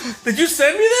like, did you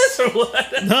send me this or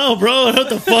what? No, bro. What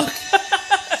the fuck?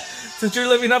 Since you're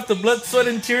living off the blood, sweat,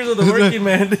 and tears of the working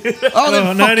man, dude. Oh,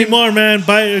 No, not anymore, man.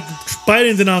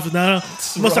 Biden's in office now.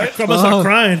 I'm gonna start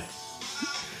crying.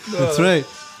 That's right.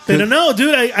 They don't know,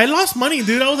 dude. I lost money,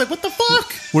 dude. I was like, what the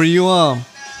fuck? Were you I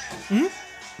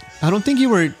don't think you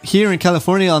were here in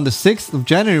California on the 6th of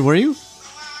January, were you?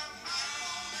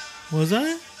 Was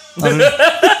I?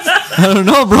 I don't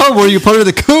know, bro. Were you part of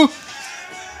the coup?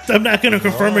 I'm not gonna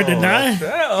confirm or deny.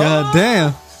 God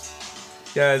damn.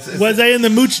 Yeah, Was I in the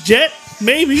Mooch jet?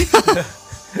 Maybe.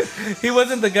 he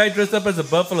wasn't the guy dressed up as a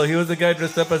buffalo. He was the guy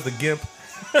dressed up as the gimp.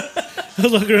 I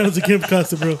was walking around as a Gimp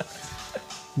costume, bro.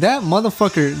 That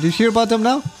motherfucker. Did you hear about them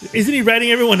now? Isn't he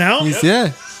ratting everyone out?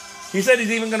 Yeah. He said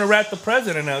he's even going to rat the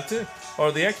president out, too.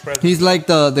 Or the ex-president. He's like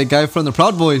the guy from the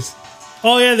Proud Boys.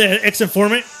 Oh, yeah, the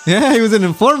ex-informant. Yeah, he was an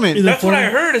informant. That's what I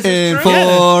heard. Is this true?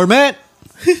 Informant.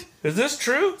 Is this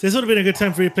true? This would have been a good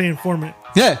time for you to play informant.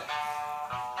 Yeah.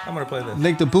 I'm going to play this.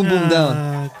 Lick the boom boom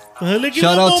down.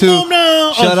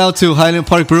 Shout out to Highland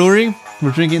Park Brewery.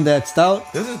 We're drinking that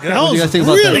stout. This is good. That What do you guys was think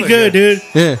about really that? good, dude.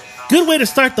 Yeah. Good way to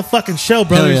start the fucking show, Hell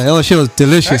brothers. yeah. Oh, shit was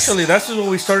delicious. Actually, that's just what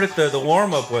we started the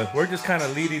warm-up with. We're just kind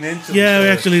of leading into Yeah, the we're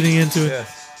show. actually leading into it.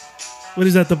 Yes. What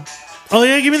is that? Oh,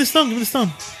 yeah, give me the stone. Give me the stone.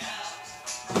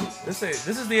 This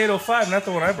is the 805, not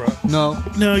the one I brought. No.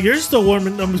 No, you're still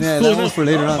warming. I'm Yeah, cool that one's for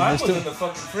later on. Mine There's was in still- the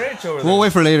fucking fridge over there. We'll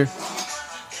wait for later.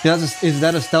 Yeah, is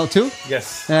that a stout too?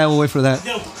 Yes. Yeah, we'll wait for that.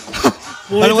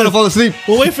 We'll I don't want to fall asleep.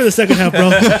 We'll wait for the second half, bro.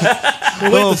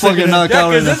 We'll Oh, fucking knock Yeah, out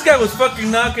right because now. this guy was fucking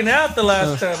knocking out the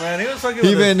last time, man. He was fucking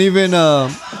with Even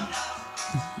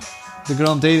the girl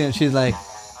I'm dating, she's like,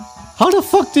 "How the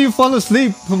fuck do you fall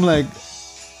asleep?" I'm like,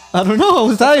 "I don't know. I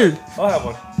was tired." I'll have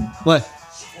one. What?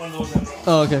 One of those I brought.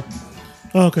 Oh, okay.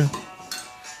 Oh, okay.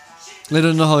 Let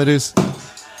her know how it is,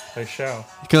 I shall.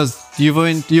 because you're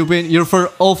for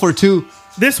 0 for 2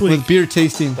 This week. with beer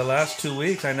tasting. The last 2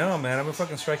 weeks, I know, man. I've been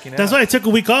fucking striking out. That's why I took a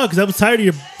week off, because I was tired of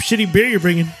your shitty beer you're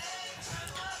bringing.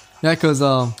 Yeah, because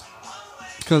Just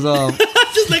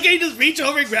like I just reach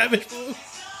over and grab it.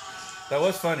 That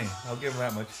was funny. I'll give him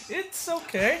that much. It's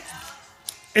okay.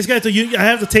 It's got to you. I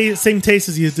have the same taste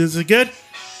as you. Is it good?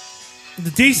 The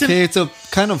decent. okay, it's a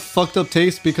kind of fucked up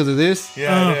taste because of this,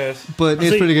 Yeah, it is. but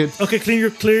it's pretty good. Okay, clear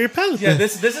your palate. Yeah,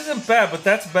 this isn't bad, but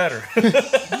that's better.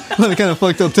 Kind of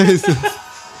fucked up taste.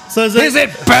 So is it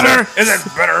better? Is it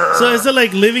better? So is it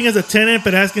like living as a tenant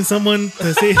but asking someone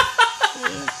to see?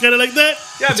 Kind of like that.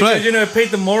 Yeah, because right. I paid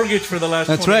the mortgage for the last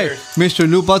That's 20 right. years. Mr.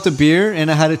 Lou bought the beer,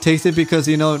 and I had to taste it because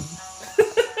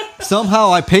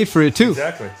somehow I paid for it too.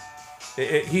 Exactly.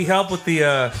 He helped with the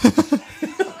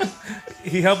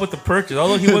he helped with the purchase,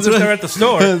 although he wasn't there at the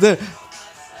store. That's it.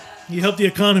 You help the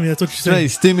economy. That's what you're saying.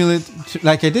 Right, stimulant,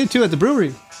 like I did too at the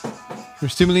brewery. We're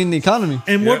stimulating the economy.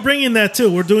 And we're bringing that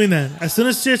too. We're doing that as soon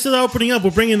as shit's opening up. We're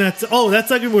bringing that.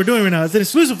 That's like what we're doing right now. It's an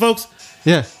exclusive, folks.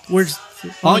 Yeah, We're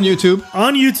on YouTube.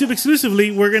 On YouTube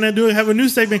exclusively. We're gonna have a new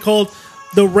segment called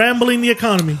 "The Rambling the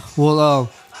Economy." We'll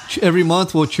every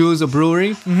month we'll choose a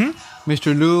brewery. Mm-hmm.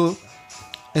 Mr. Lou,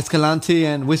 Escalante,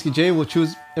 and Whiskey J will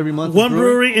choose every month. One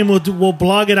brewery, and we'll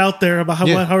blog it out there about how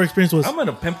our experience was. I'm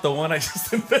gonna pimp the one I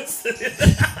just invested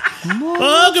in. Oh,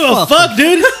 I don't give a fuck,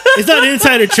 dude. It's not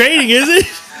insider trading, is it?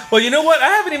 Well, you know what? I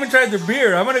haven't even tried their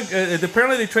beer. I'm gonna.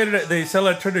 Apparently, they sell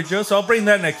it at Trader Joe's, so I'll bring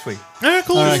that next week. All right,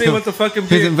 cool. All right, See cool. what the fucking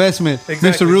beer. His investment,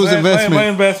 Exactly. Mr. Rue's My investment.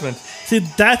 investment. See,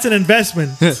 that's an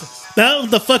investment. Not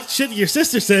the fuck shit your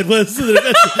sister said was an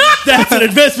investment. That's an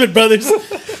investment, brothers.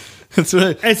 That's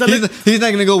right. Hey, so he's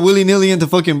not gonna go willy nilly into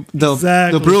fucking the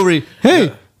Exactly. brewery.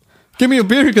 Hey, give me a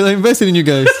beer because I invested in you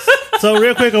guys. So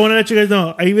real quick, I want to let you guys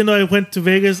know, even though I went to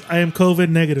Vegas, I am COVID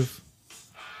negative.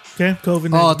 Okay, COVID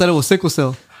negative. Oh, I thought it was sickle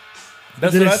cell.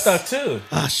 That's Did what I it- thought too.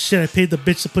 Ah, shit, I paid the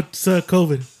bitch to put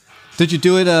COVID. Did you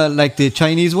do it like the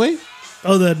Chinese way?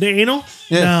 Oh, the anal?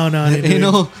 Yeah. No, I didn't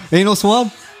do Anal swab.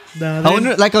 it. No, I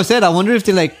wonder, like I said, I wonder if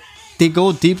they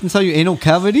go deep inside your anal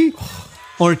cavity,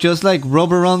 or just like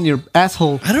rub around your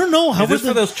asshole. I don't know. How Is was this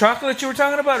for the... those chocolates you were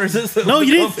talking about, or is this? No,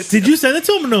 you didn't. Did you send it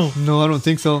to him or no? No, I don't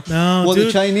think so. No, well, dude.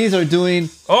 the Chinese are doing.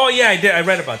 Oh yeah, I did. I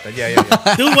read about that. Yeah.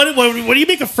 Dude, what do you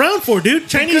make a frown for, dude?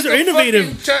 Chinese are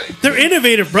innovative. They're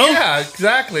innovative, bro. Yeah,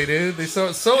 exactly, dude. They're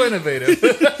so innovative.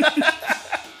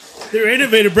 They're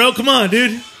innovative, bro. Come on,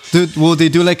 dude. Dude, will they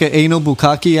do like an anal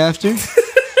bukkake after?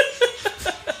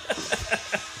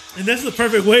 And that's the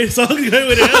perfect way. It's all good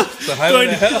with it. It's a highway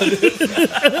to hell,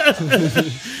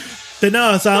 dude. But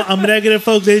no, so I'm negative,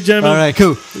 folks, ladies and gentlemen. All right,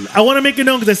 cool. I want to make it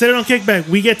known because I said it on Kickback.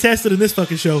 We get tested in this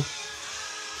fucking show.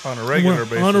 On a regular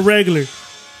basis. On a regular.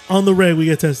 On the reg, we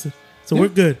get tested. So we're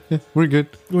good. Yeah, we're good.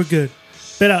 We're good.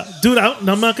 But dude, I'm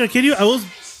not gonna kid you. I was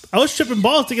tripping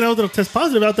balls thinking I was gonna test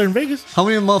positive out there in Vegas. How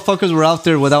many motherfuckers were out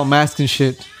there without masks and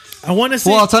shit? I want to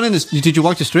say. Well, I'll tell you this. Did you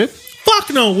walk the strip?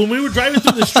 Fuck no. When we were driving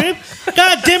through the strip,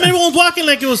 god damn, everyone was walking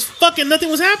like it was fucking nothing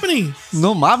was happening.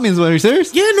 No mob means what? Are you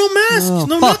serious? Yeah, no masks, Oh,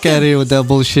 no fuck nothing. out of here with that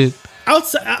bullshit.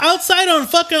 Outside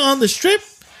on the strip,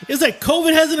 it's like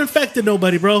COVID hasn't infected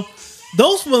nobody, bro.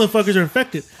 Those motherfuckers are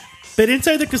infected. But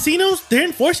inside the casinos, they're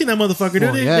enforcing that motherfucker.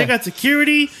 Oh, They yeah. got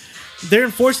security. they're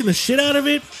enforcing the shit out of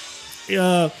it.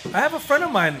 I have a friend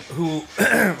of mine who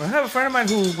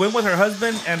went with her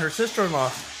husband and her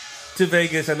sister-in-law to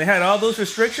Vegas, and they had all those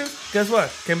restrictions. Guess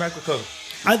what? Came back with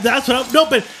COVID. That's what I'm... No,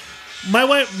 but my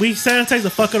wife, we sanitized the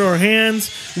fuck out of our hands.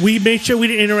 We made sure we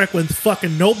didn't interact with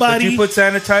fucking nobody. Did you put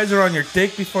sanitizer on your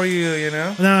dick before you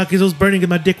know? Nah, because it was burning because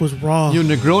my dick was raw. You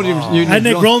Negroni. I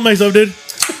Negroni myself, dude.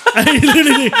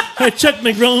 I chucked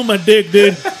Negroni with my dick,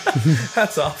 dude.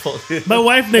 That's awful, dude. My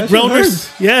wife Negroni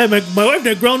herself. Yeah, my wife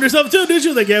Negroni herself too, dude. She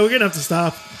was like, yeah, we're going to have to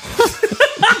stop.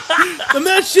 I'm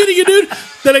not shitting you, dude.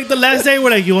 Then like the last day,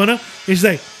 we're like, you wanna? And she's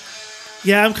like,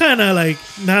 yeah, I'm kind of like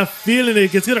not feeling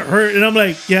it. It's gonna hurt, and I'm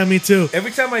like, yeah, me too.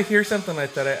 Every time I hear something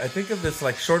like that, I think of this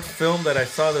like short film that I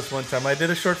saw this one time. I did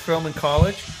a short film in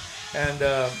college, and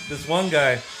this one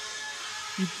guy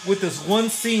with this one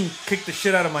scene kicked the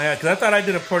shit out of my ass because I thought I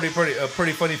did a pretty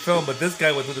funny film, but this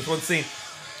guy with this one scene,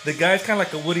 the guy's kind of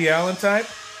like a Woody Allen type,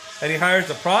 and he hires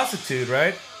a prostitute,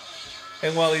 right?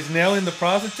 And while he's nailing the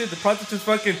prostitute's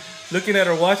fucking looking at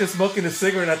her watch and smoking a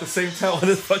cigarette at the same time while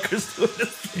this fucker's doing this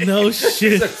thing. No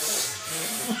shit.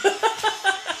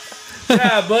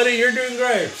 Yeah, buddy, you're doing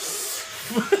great.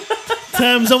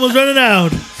 Time's almost running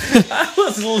out. I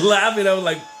was laughing. I was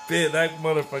like, "Man, that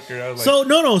motherfucker." I was like, So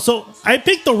no. So I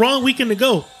picked the wrong weekend to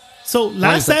go. So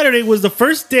last Saturday was the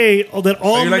first day that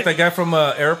all. Are you like that guy from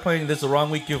Airplane? This is the wrong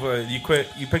week you quit.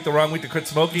 You picked the wrong week to quit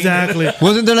smoking. Exactly.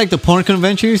 Wasn't there like the porn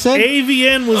convention you said?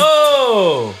 AVN was.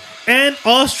 Oh. And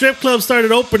all strip clubs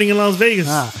started opening in Las Vegas.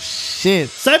 Ah, shit.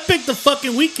 So I picked the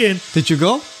fucking weekend. Did you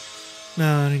go?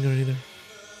 No, I didn't go either.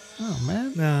 Oh,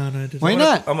 man. No, I didn't. Why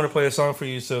not? I'm going to play a song for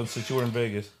you since you were in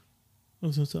Vegas.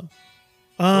 What's up?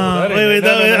 No, I'm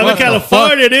in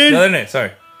California, dude. The other night,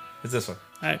 sorry. It's this one.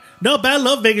 All right. No, but I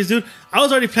love Vegas, dude. I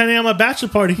was already planning on my bachelor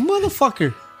party.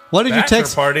 Motherfucker. What did you Bachelor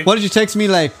text? party? What did you text me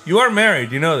like? You are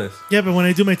married. You know this. Yeah, but when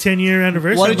I do my 10-year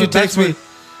anniversary. What did you text me?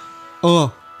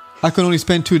 Oh, I could only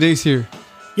spend 2 days here.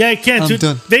 Yeah, I can't. I'm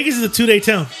done. Vegas is a 2-day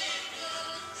town.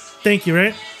 Thank you,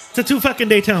 right? It's a 2 fucking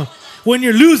day town. When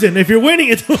you're losing, if you're winning,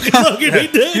 it's fucking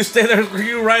day. You stay there.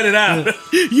 You ride it out.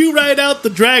 You ride out the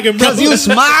dragon, bro. Because you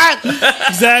smart.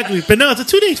 Exactly. But no, it's a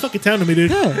 2-day fucking town to me, dude.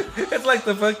 Yeah. It's like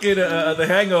the fucking the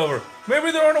Hangover.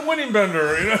 Maybe they're on a winning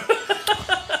bender, you know.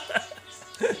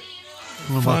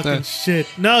 Fucking shit.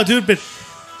 No, dude, but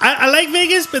I like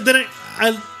Vegas, but then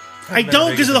I don't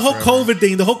because of the whole COVID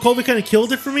thing. The whole COVID kind of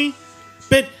killed it for me.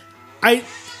 But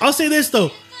I'll say this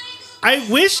though. I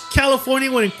wish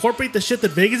California would incorporate the shit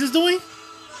that Vegas is doing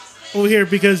over here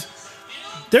because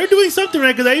they're doing something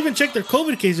right. Because I even checked their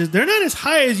COVID cases. They're not as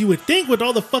high as you would think with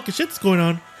all the fucking shit that's going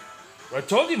on. I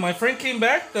told you, my friend came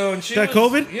back though, and she got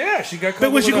COVID. Yeah, she got COVID.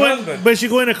 But was she with her husband. But she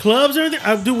going to clubs or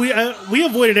anything? We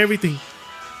avoided everything.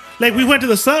 Like we went to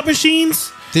the slot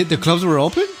machines. Did the clubs were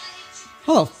open?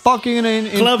 Oh,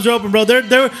 fucking clubs are open, bro. There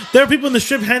are people in the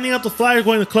strip handing out the flyers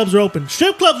going, the clubs are open.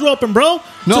 Strip clubs are open, bro.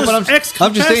 No, but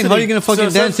I'm just saying, how are you going to fucking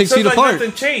dance 6 feet like apart?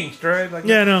 Nothing changed, right? Like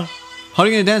yeah, no. How are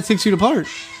you going to dance 6 feet apart?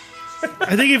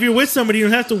 I think if you're with somebody, you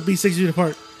don't have to be 6 feet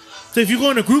apart. So if you go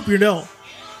in a group, you know.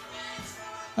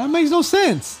 That makes no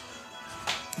sense.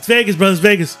 It's Vegas, bro. It's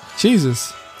Vegas.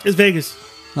 Jesus. It's Vegas.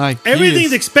 Like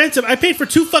everything's expensive. I paid for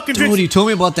 2 fucking drinks. Dude, you told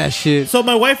me about that shit. So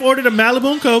my wife ordered a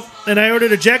Malibu and Coke, and I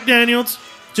ordered a Jack Daniels.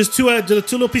 Just two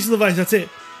little pieces of ice. That's it.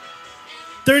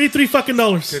 $33 fucking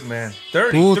dollars. Good man.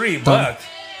 $33 bucks.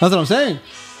 That's what I'm saying.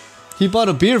 He bought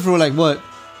a beer for like what?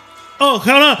 Oh,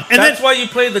 hold on. And that's why you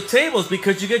play the tables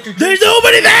because you get your. There's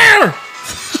nobody there.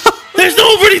 There's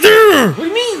nobody there. What do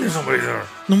you mean? There's nobody there.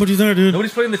 Nobody's there, dude.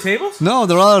 Nobody's playing the tables. No,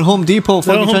 they're all at Home Depot,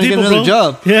 fucking trying to get another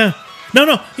job. Yeah.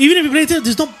 No. Even if you play tables,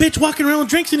 there's no bitch walking around with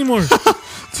drinks anymore.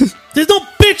 There's no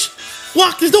bitch.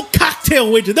 There's no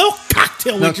cocktail waitresses. No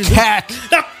cocktail waitresses.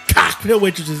 No cocktail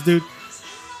waitresses, dude.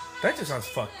 That just sounds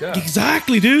fucked up.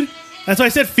 Exactly, dude. That's why I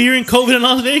said fearing COVID in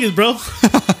Las Vegas, bro.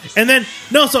 And then,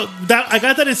 I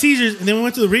got that in Caesars, and then we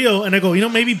went to the Rio, and I go,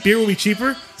 maybe beer will be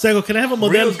cheaper. So I go, can I have a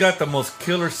Modelo? Rio's got the most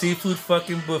killer seafood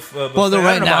fucking buffet. Well, they're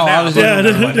right now.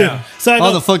 So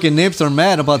all the fucking nips are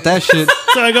mad about that shit.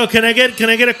 So I go, can I get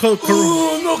a Coke?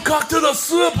 Oh, no cocktail of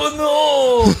soup,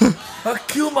 no. I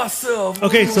kill myself.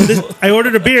 Okay, so I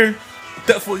ordered a beer.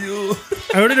 That's for you.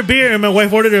 I ordered a beer, and my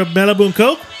wife ordered a Malibu and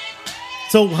Coke.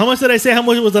 So how much did I say? How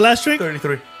much was the last drink?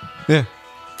 33. Yeah.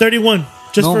 31.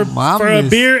 Just for a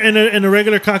beer and a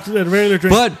regular cocktail, a regular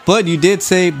drink. But you did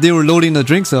say they were loading the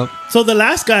drinks up. So the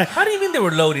last guy. How do you mean they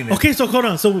were loading it? Okay, so hold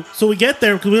on. So we get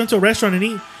there because we went to a restaurant and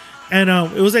eat, and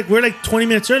it was like we're like 20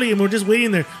 minutes early and we're just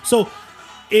waiting there. So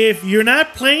if you're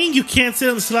not playing, you can't sit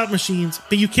on the slot machines,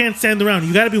 but you can't stand around.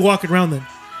 You got to be walking around then.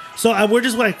 So we're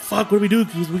just like, fuck, what do we do?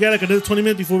 Because we got like another 20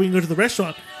 minutes before we can go to the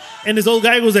restaurant. And this old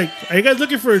guy goes like, "Are you guys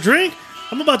looking for a drink?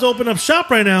 I'm about to open up shop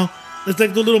right now." It's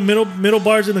like the little middle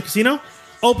bars in the casino.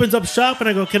 Opens up shop, and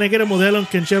I go, "Can I get a Modelo and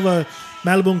can she have a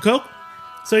Malibu and Coke?"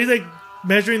 So he's like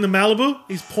measuring the Malibu.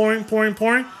 He's pouring.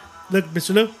 Look,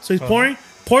 Mr. Lou. So he's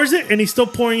pours it, and he's still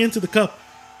pouring into the cup.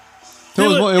 It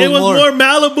was more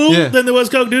Malibu than there was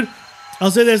Coke, dude. I'll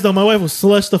say this though, my wife will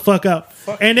slush the fuck out,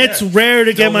 and it's rare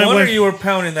to get my wife. You were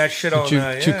pounding that shit all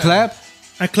night. Did you clap?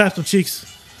 I clapped some cheeks.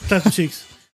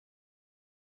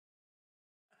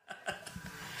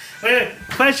 Okay,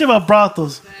 question about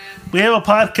brothels. We have a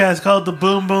podcast called the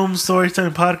Boom Boom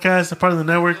Storytelling Podcast, a part of the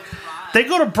network. They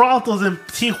go to brothels in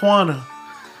Tijuana.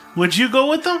 Would you go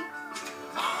with them?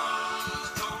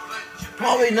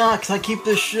 Probably not, because I keep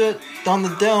this shit on the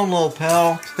down low,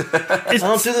 pal. I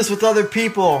don't do this with other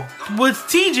people. With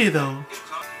TJ, though.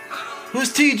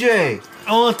 Who's TJ?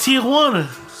 Oh, Tijuana.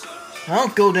 I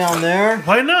don't go down there.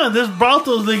 Why not? There's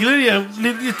brothels. Like,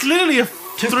 it's literally a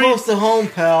Too close to home,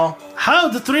 pal. How?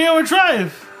 The 3-hour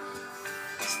drive.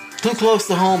 Too close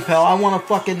to home, pal. I want a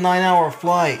fucking 9-hour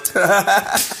flight.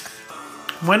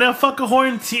 Why not fuck a whore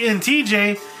in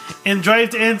TJ and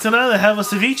drive to Ensenada, have a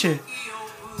ceviche?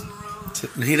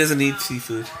 He doesn't eat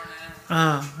seafood.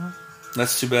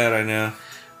 That's too bad, I know.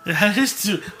 That is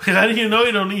too... How do you know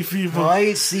you don't eat seafood? Well, I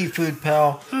eat seafood,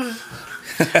 pal. Well,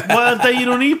 I thought you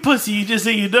don't eat pussy. You just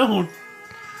say you don't.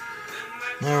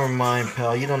 Never mind,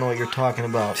 pal. You don't know what you're talking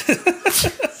about.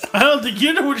 I don't think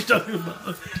you know what you're talking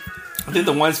about. I think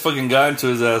the wine's fucking got into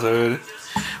his ass already.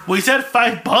 Well, he's had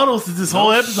 5 bottles this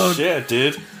whole episode. Shit,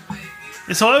 dude.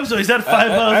 This whole episode, he's had 5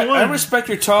 bottles of wine. I respect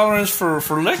your tolerance for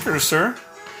liquor, sir.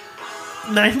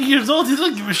 90 years old, he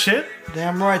doesn't give a shit.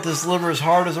 Damn right, this liver is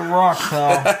hard as a rock,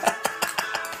 pal.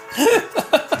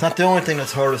 It's not the only thing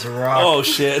that's hard as a rock. Oh,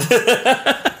 shit.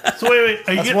 So wait.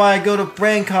 That's why I go to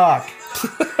Bangkok.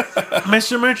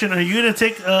 Mr. Merchant, are you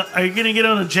gonna get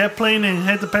on a jet plane and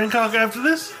head to Bangkok after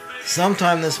this?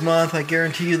 Sometime this month, I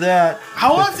guarantee you that.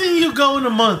 How often do you go in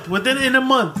a month? In a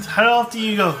month, how often do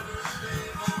you go?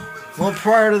 Well,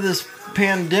 prior to this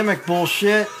pandemic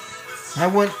bullshit, I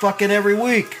went fucking every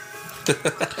week.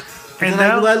 And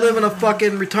now I live in a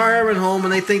fucking retirement home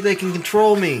and they think they can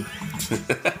control me.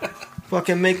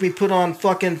 Fucking make me put on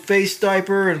fucking face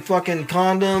diaper and fucking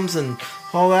condoms and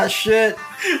all that shit.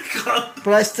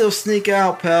 But I still sneak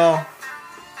out, pal.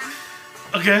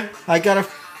 Okay. I got a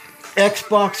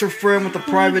Xboxer friend with a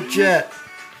private jet.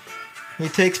 He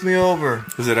takes me over.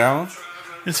 Is it Alan?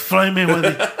 It's Floyd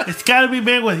Mayweather. It's gotta be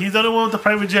Mayweather. He's the only one with the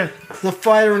private jet. The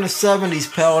fighter in the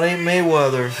 70s, pal. It ain't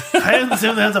Mayweather. I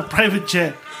understand that has a private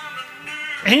jet.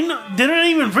 They're not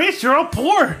even rich. They're all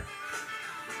poor.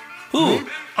 Who?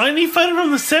 Any fighter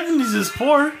from the 70s is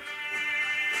poor.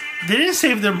 They didn't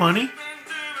save their money.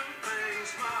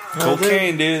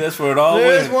 Cocaine, dude. That's where it all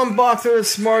There's went. one boxer that's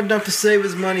smart enough to save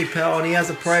his money, pal, and he has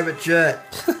a private jet.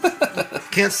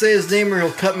 Can't say his name or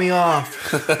he'll cut me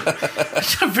off. I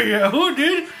should figure out who,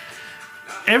 dude.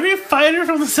 Every fighter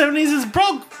from the 70s is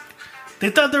broke. They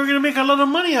thought they were going to make a lot of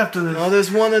money after this. No,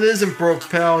 there's one that isn't broke,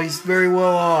 pal. He's very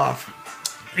well off.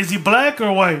 Is he black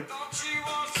or white?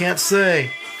 Can't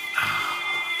say.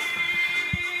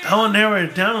 I want to narrow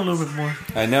it down a little bit more.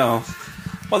 I know.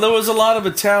 Well, there was a lot of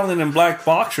Italian and black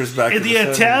boxers back Is in he the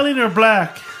 70s. Italian or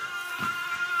black?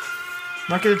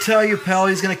 I'm not going to tell you, pal.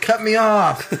 He's going to cut me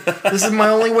off. This is my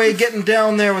only way of getting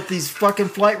down there with these fucking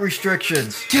flight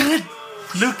restrictions. God.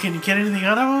 Luke, can you get anything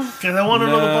out of him? Because I want to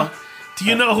know the... Do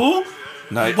you know who?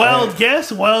 No, Wild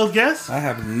guess? I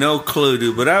have no clue,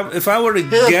 dude. But if I were to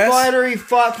He's guess... a fighter. He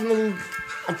fought from the...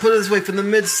 I'll put it this way, from the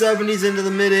mid-70s into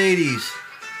the mid-80s.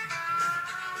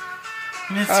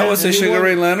 I would say Sugar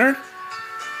Ray Leonard.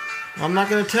 I'm not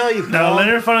going to tell you, pal. No,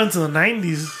 Leonard fought into the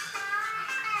 90s.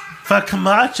 Fought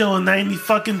Camacho in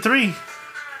 93.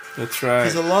 That's right.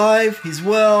 He's alive. He's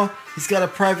well. He's got a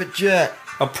private jet.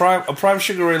 A prime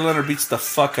Sugar Ray Leonard beats the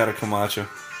fuck out of Camacho.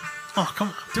 Oh, come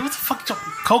on. Dude, what the fuck?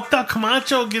 Coked out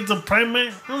Camacho gets a prime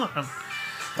man? Come on.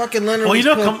 Fucking Leonard Well, was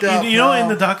coked out, you know, pal. in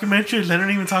the documentary,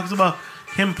 Leonard even talks about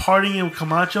him partying with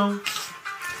Camacho.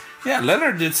 Yeah,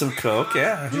 Leonard did some coke.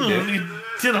 Yeah, he did. He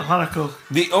did a lot of coke.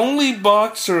 The only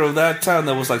boxer of that time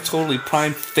that was like totally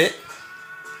prime fit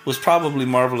was probably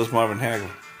Marvelous Marvin Hagler.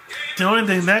 The only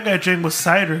thing that guy drank was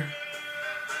cider.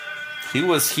 He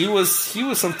was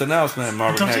something else, man.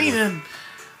 Marvin Hagler.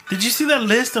 Did you see that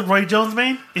list of Roy Jones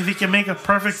made? If he can make a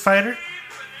perfect fighter?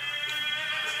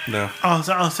 No. Oh,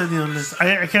 so I'll send you the list.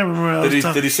 I can't remember.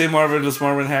 Did he say Marvelous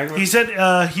Marvin Hagler? He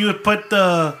said he would put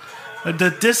the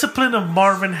discipline of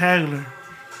Marvin Hagler.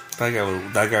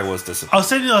 That guy was disciplined.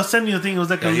 I'll send you the thing. It was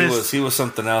like a list. He was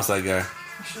something else. That guy.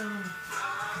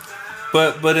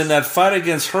 But in that fight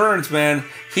against Hearns, man,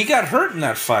 he got hurt in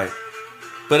that fight.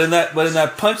 But in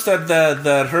that punch that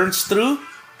Hearns threw,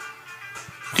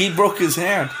 he broke his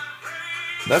hand.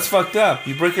 That's fucked up.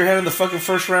 You break your hand in the fucking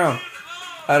first round.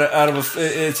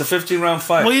 It's a 15-round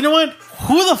fight. Well, you know what?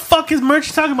 Who the fuck is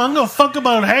Merch talking about? I'm gonna fuck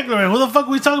about Hagler. Who the fuck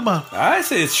are we talking about? I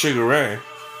say it's Sugar Ray.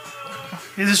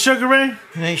 Is it Sugar Ray?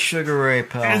 It ain't Sugar Ray,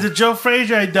 pal. Is it Joe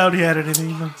Frazier? I doubt he had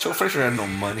anything. Joe Frazier had no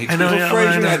money. I know. Joe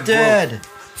Frazier is dead.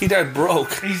 He died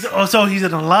broke. He's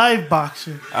an alive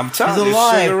boxer. I'm telling He's you,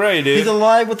 alive. Sugar Ray, dude. He's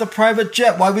alive with a private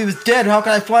jet. Why he was dead? How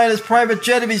can I fly in his private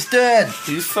jet if he's dead?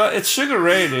 It's Sugar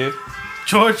Ray, dude.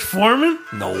 George Foreman?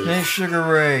 No. It ain't Sugar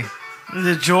Ray. Is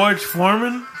it George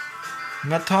Foreman? I'm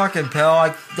not talking, pal.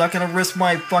 I'm not gonna risk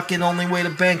my fucking only way to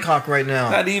Bangkok right now.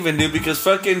 Not even, dude, because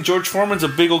fucking George Foreman's a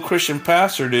big old Christian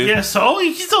pastor, dude. Yeah, so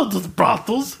he still does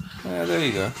brothels. Yeah, there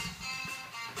you go.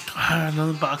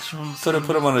 Another boxer. Could have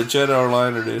put him on a jet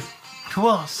airliner, dude. Who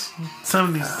else?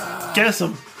 Somebody's. Guess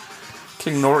him.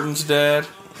 King Norton's dad.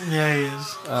 Yeah, he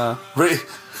is. Ray.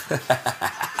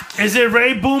 Is it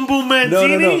Ray Boom Boom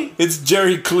Mancini? No. It's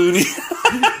Jerry Clooney.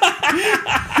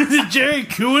 Is it Jerry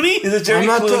Cooney? Is it Jerry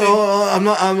Clooney?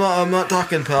 I'm not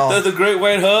talking, pal. The Great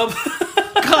White Hub.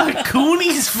 God,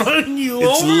 Cooney's running you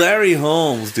It's over. Larry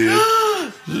Holmes, dude.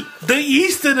 The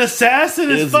Eastern Assassin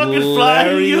is It's fucking flying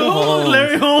Larry you. Holmes.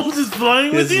 Larry Holmes is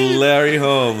flying with It's you. Larry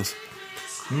Holmes.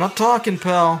 I'm not talking,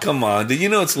 pal. Come on, dude. You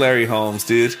know it's Larry Holmes,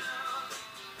 dude.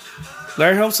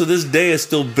 Larry Holmes to this day is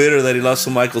still bitter that he lost to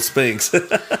Michael Spinks.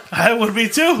 I would be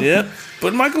too. Yep.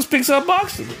 But Michael Spinks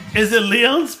outboxed him. Is it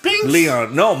Leon Spinks?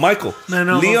 Leon. No, Michael.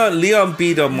 No. Leon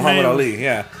beat Muhammad Man. Ali,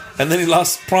 yeah. And then he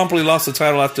promptly lost the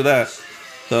title after that.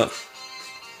 So,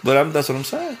 but that's what I'm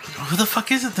saying. Who the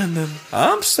fuck is it then?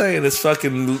 I'm saying it's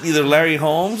fucking either Larry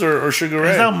Holmes or Sugar Ray.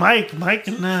 It's not Mike. Mike,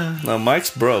 nah. No, Mike's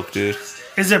broke, dude.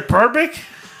 Is it Burbick?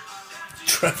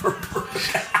 Trevor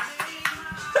Burbick.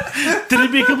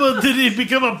 Did he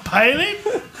become a pilot?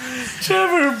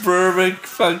 Trevor Burbick.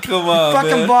 Fuck, come on,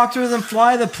 Fucking man. boxer doesn't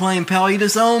fly the plane, pal. He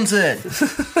just owns it.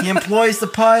 He employs the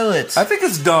pilots. I think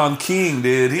it's Don King,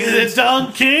 dude. Is it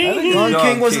Don King? Don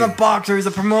King wasn't a boxer. He's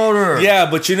a promoter. Yeah,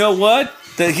 but you know what?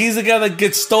 That he's the guy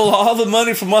that stole all the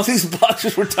money from all these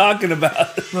boxers we're talking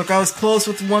about. Look, I was close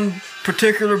with one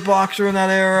particular boxer in that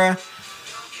era,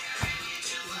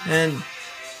 and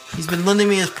he's been lending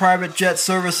me his private jet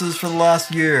services for the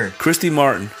last year. Christy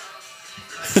Martin.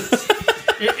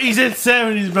 He's in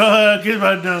 70s, bro. Get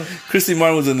about now. Christy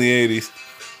Martin was in the 80s.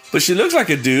 But she looks like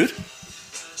a dude.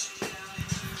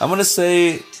 I'm going to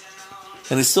say,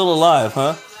 and he's still alive,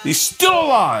 huh? He's still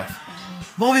alive.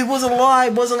 Well, if he wasn't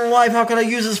alive, how could I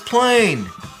use his plane?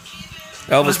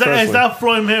 Elvis Presley. It's not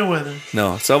Floyd Mayweather.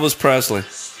 No, it's Elvis Presley.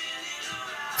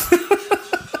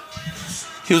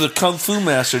 He was a kung fu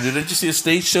master, dude. Didn't you see his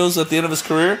stage shows at the end of his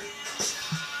career?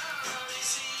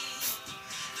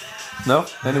 No?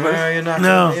 Anybody?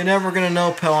 You're never gonna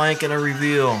know, pal. I ain't gonna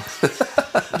reveal.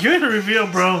 You're gonna reveal,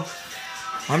 bro.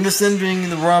 I'm just envying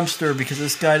the Rumster because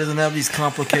this guy doesn't have these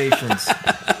complications.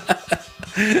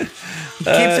 He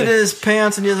keeps it in his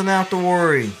pants and he doesn't have to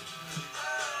worry.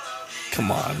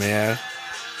 Come on, man.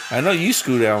 I know you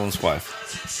screwed Alan's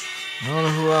wife. I don't know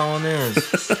who Alan is.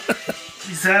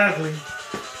 Exactly.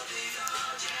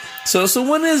 So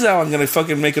when is Alan gonna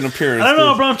fucking make an appearance? I don't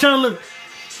know, dude? bro. I'm trying to look.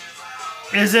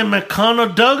 Is it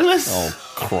McConnell Douglas? Oh,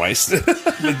 Christ.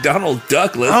 McDonnell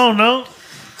Douglas. I don't know.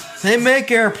 They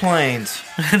make airplanes.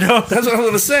 No. That's what I was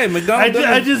going to say. McDonnell Douglas.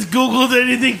 I just Googled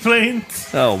anything planes.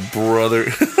 Oh, brother.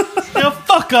 Yo,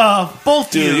 fuck off.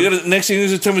 Both Dude, you. Next thing you're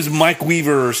going to tell me is Mike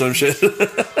Weaver or some shit.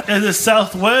 Is it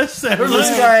Southwest?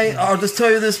 This guy, I'll just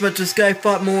tell you this much, this guy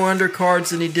fought more undercards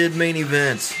than he did main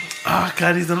events. Oh,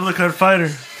 God, he's an undercard fighter.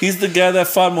 He's the guy that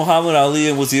fought Muhammad Ali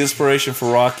and was the inspiration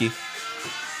for Rocky.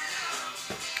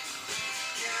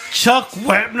 Chuck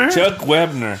Webner? Chuck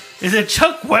Webner. Is it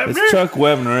Chuck Webner? It's Chuck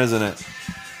Webner, isn't it?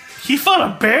 He fought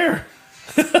a bear.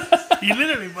 He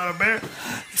literally fought a bear.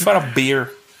 He fought a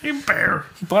beer. He bear.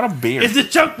 He bought a beer. Is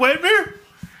it Chuck Webner?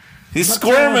 He's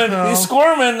squirming. He's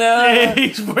squirming. Yeah,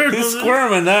 he's squirming. He's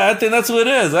squirming. I think that's what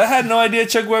it is. I had no idea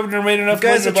Chuck Webner made enough You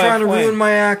guys money are to buy trying a to plane. ruin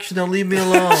my action. Now leave me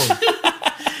alone.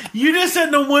 You just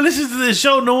said no one listens to this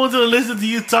show. No one's going to listen to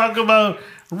you talk about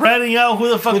ratting out who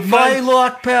the fuck. With my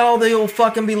luck, pal, they'll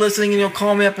fucking be listening and you'll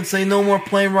call me up and say no more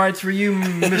plane rides for you,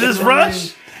 Mr. Is this Marine."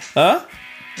 Rush? Huh?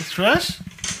 It's Rush?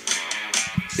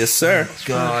 Yes, sir.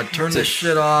 God, turn this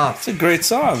shit off. It's a great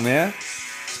song, man.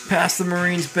 Past the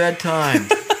Marines' bedtime.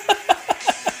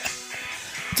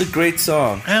 It's a great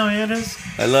song. Hell yeah, it is.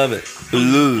 I love it.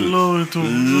 Love it.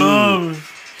 Love it.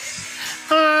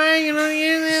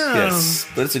 Yes,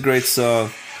 but it's a great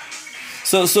song.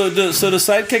 So the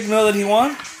sidekick know that he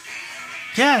won?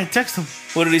 Yeah, I texted him.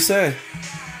 What did he say?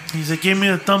 He said, give me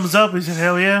a thumbs up. He said,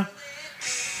 hell yeah.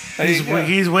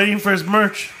 He's waiting for his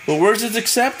merch. Well, where's his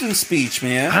acceptance speech,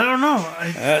 man? I don't know.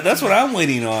 That's what I'm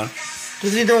waiting on.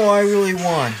 Does he know I really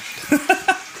won?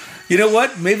 You know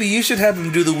what? Maybe you should have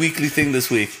him do the weekly thing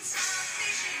this week.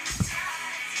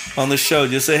 On the show.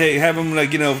 Just say, hey, have him,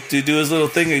 like, to do his little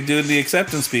thing and do the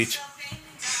acceptance speech.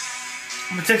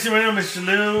 I'm going to text you right now, Mr.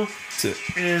 Lou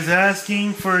is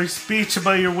asking for a speech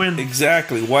about your win.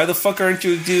 Exactly. Why the fuck aren't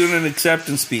you doing an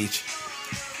acceptance speech?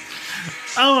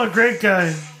 I'm a great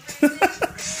guy.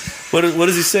 What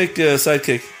does he say,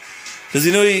 sidekick? Does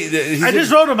he know I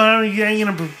just wrote him. I don't ain't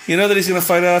gonna. You know that he's gonna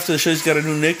find out after the show. He's got a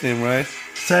new nickname, right?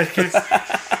 Sidekick.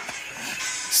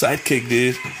 Sidekick,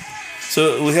 dude.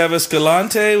 So we have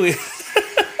Escalante.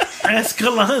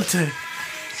 Escalante.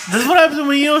 This is what happens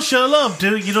when you don't show up,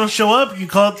 dude. You don't show up. You're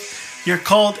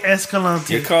called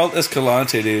Escalante. You're called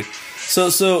Escalante, dude. So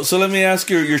let me ask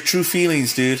your true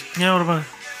feelings, dude. Yeah, what about it?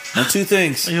 On two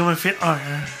things. You my feet? Oh,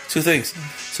 yeah. Two things.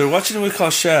 So we're watching a movie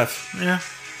called Chef. Yeah.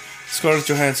 Scarlett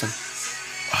Johansson.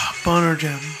 Boner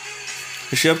Jam.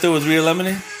 Is she up there with Rhea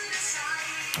Lemony?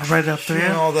 Right up there. You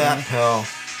know that, pal.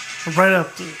 Right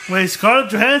up there. Wait, Scarlett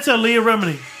Johansson or Leah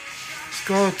Remini?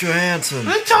 Scarlett Johansson.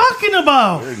 What are you talking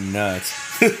about? You're nuts.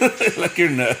 Like you're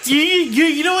nuts.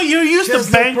 You know what? You're used Just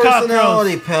to Bangkok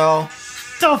personality, girls. pal.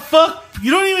 The fuck?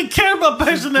 You don't even care about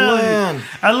personality.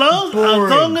 As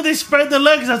long as they spread their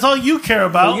legs, that's all you care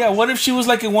about. Well, yeah, what if she was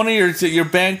like in one of your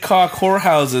Bangkok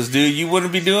whorehouses, dude? You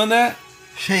wouldn't be doing that?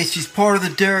 Hey, she's part of the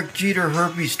Derek Jeter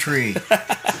herpes tree.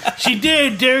 She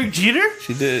did, Derek Jeter?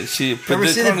 She did. Ever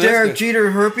see the Derek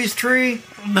Jeter herpes tree?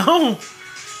 No.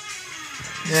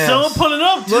 Yes. Someone pull it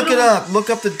up. Look it up. Look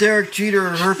up the Derek Jeter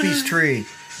herpes tree.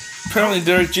 Apparently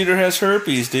Derek Jeter has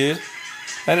herpes, dude.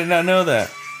 I did not know that.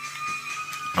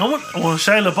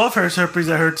 Shia LaBeouf has herpes,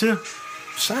 I heard too.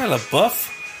 Shia LaBeouf?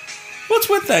 What's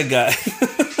with that guy?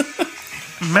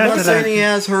 I'm not saying he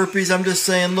has herpes. I'm just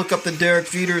saying look up the Derek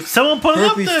Jeter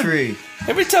herpes tree.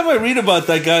 Every time I read about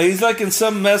that guy, he's like in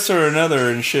some mess or another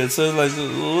and shit. So like,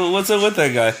 what's up with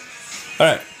that guy? All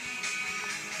right.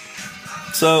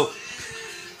 So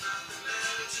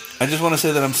I just want to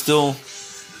say that I'm still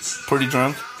pretty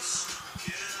drunk.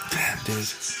 Damn, dude,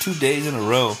 2 days in a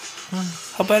row.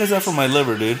 How bad is that for my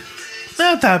liver, dude?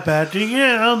 Not that bad, dude.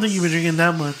 Yeah, I don't think you've been drinking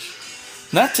that much.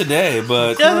 Not today,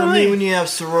 but... Definitely when you have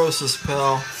cirrhosis,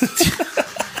 pal.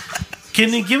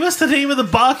 Can you give us the name of the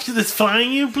box that's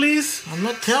flying you, please? I'm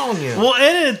not telling you. We'll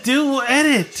edit, dude. We'll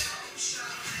edit.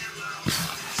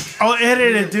 I'll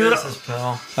edit it, dude. Business,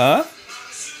 pal. Huh?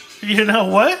 You know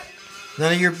what?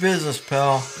 None of your business,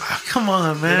 pal. Oh, come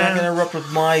on, man. You're not going to erupt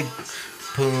with my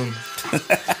poon.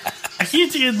 I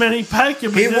keep thinking Manny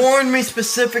Pacquiao. He warned me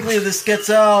specifically if this gets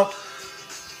out,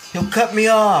 he'll cut me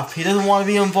off. He doesn't want to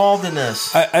be involved in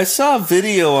this. I saw a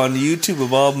video on YouTube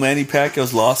of all Manny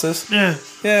Pacquiao's losses. Yeah.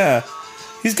 Yeah.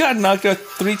 He's gotten knocked out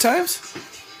 3 times.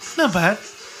 Not bad.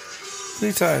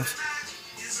 3 times.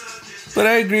 But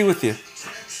I agree with you.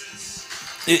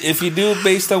 If you do it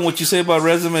based on what you say about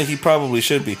resume, he probably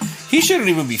should be. He shouldn't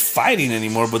even be fighting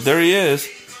anymore, but there he is.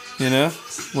 You know?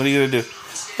 What are you going to do?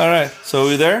 All right. So are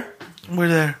we there? We're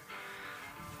there.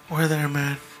 We're there,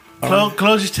 man.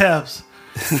 Close your tabs.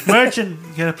 Merchant,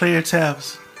 you gotta pay your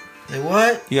tabs. Hey,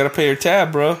 what? You gotta pay your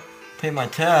tab, bro. Pay my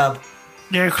tab.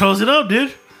 Yeah, close it up,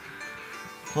 dude.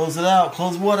 Close it out.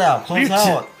 Close what out? Close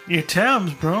out. Your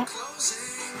tabs, bro.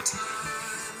 It's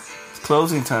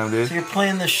closing time, dude. So you're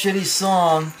playing the shitty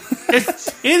song. It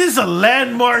is a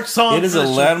landmark song. It is a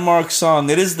landmark song.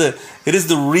 It is the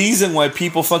reason why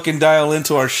people fucking dial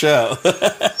into our show.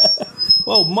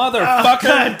 Whoa, motherfucker! Oh,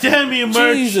 God damn you,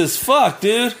 Merch. Jesus fuck,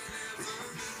 dude.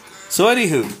 So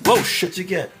anywho, whoa, shit. What'd you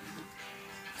get?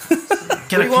 What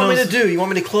do you want me to do? You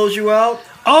want me to close you out?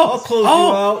 Oh, I'll close you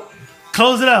out.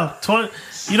 Close it out.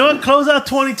 You know what? Close out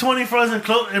 2020 for us and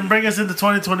bring us into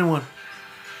 2021.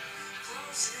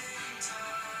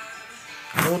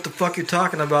 I don't know what the fuck you're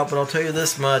talking about, but I'll tell you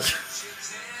this much.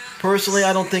 Personally,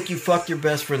 I don't think you fucked your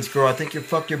best friend's girl. I think you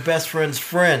fucked your best friend's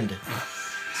friend.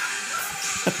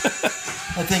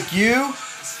 I think you,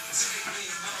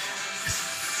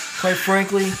 quite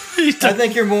frankly, I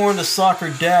think you're more into soccer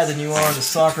dad than you are into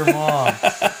soccer mom.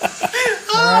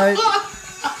 Alright?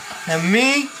 And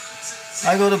me,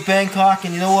 I go to Bangkok,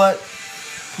 and you know what?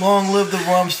 Long live the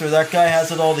Rumster. That guy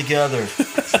has it all together.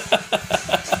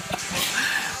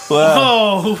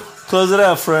 Wow. Close it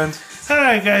out, friend.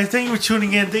 Alright, guys. Thank you for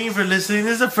tuning in. Thank you for listening.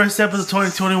 This is the first episode of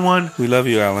 2021. We love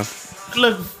you, Alan.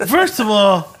 Look, first of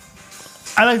all,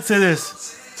 I like to say this.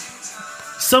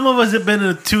 Some of us have been in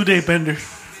a 2-day bender.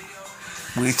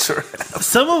 We sure.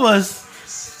 Some of us.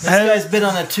 This guy's been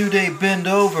on a 2-day bend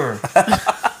over.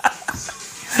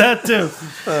 That too.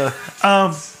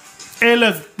 Hey,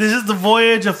 look, this is the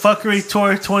Voyage of Fuckery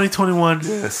Tour 2021.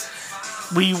 Yes.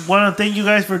 We want to thank you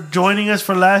guys for joining us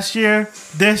for last year.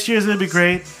 This year's going to be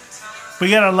great. We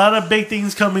got a lot of big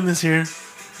things coming this year.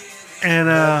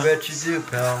 And I bet you do,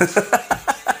 pal.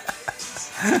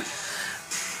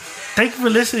 thank you for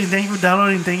listening. Thank you for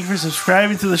downloading. Thank you for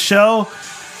subscribing to the show.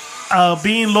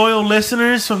 Being loyal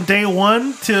listeners from day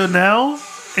one till now.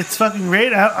 It's fucking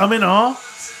great. I'm in awe.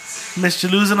 Mr.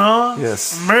 Lou's in awe.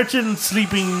 Yes. Merchant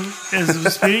sleeping as we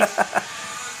speak.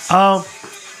 I'll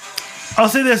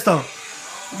say this though.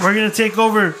 We're going to take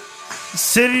over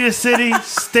city to city,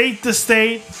 state to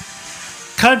state,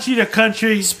 country to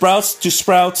country. Sprouts to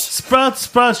Sprouts. Sprouts,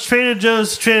 Trader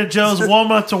Joe's,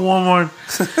 Walmart to Walmart.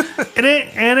 It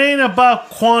ain't about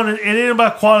quantity. It ain't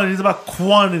about quality. It's about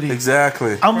quantity.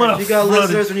 Exactly. I'm gonna. You got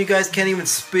listeners when you guys can't even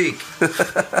speak.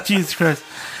 Jesus Christ.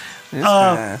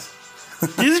 Jesus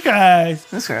These guys.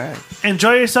 That's right.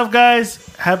 Enjoy yourself, guys.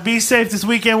 Be safe this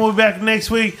weekend. We'll be back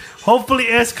next week. Hopefully,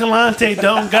 Escalante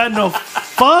don't got no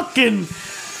fucking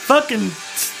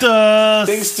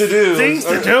Things to do.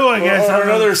 I guess. Or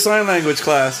another sign language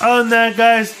class. Other than that,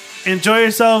 guys, enjoy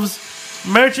yourselves.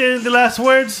 Merchant, the last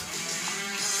words?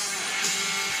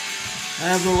 I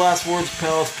have no last words,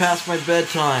 pal. It's past my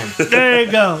bedtime. There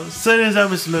you go. Sit in,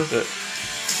 Mr. Lou.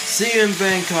 See you in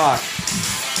Bangkok.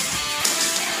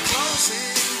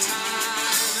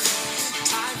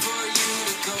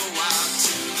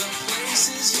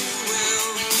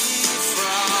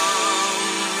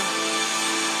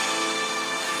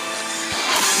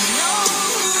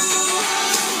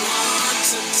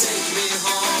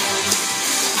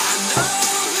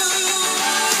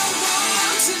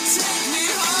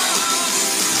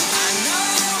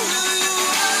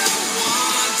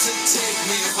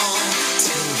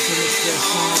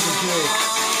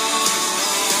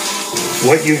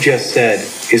 What you just said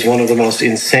is one of the most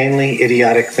insanely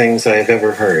idiotic things I have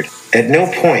ever heard. At no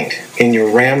point in your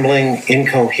rambling,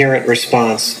 incoherent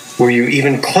response were you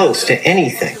even close to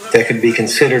anything that could be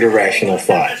considered a rational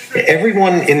thought.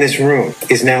 Everyone in this room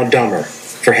is now dumber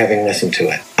for having listened to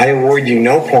it. I award you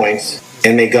no points,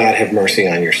 and may God have mercy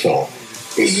on your soul.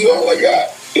 This is all I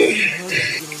got.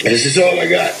 This is all I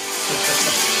got.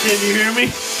 Can you hear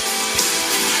me?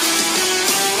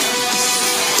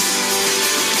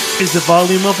 Is the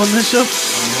volume up on this show?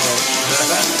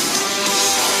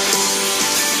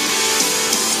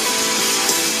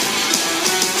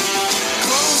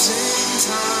 Closing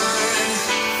time.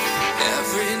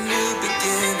 Every new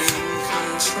beginning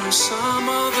comes from some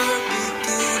other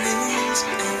beginning's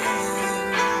end.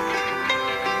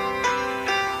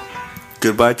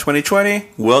 Goodbye, 2020.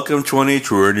 Welcome,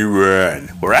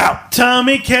 2021. We're out.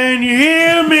 Tommy, can you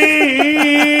hear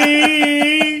me?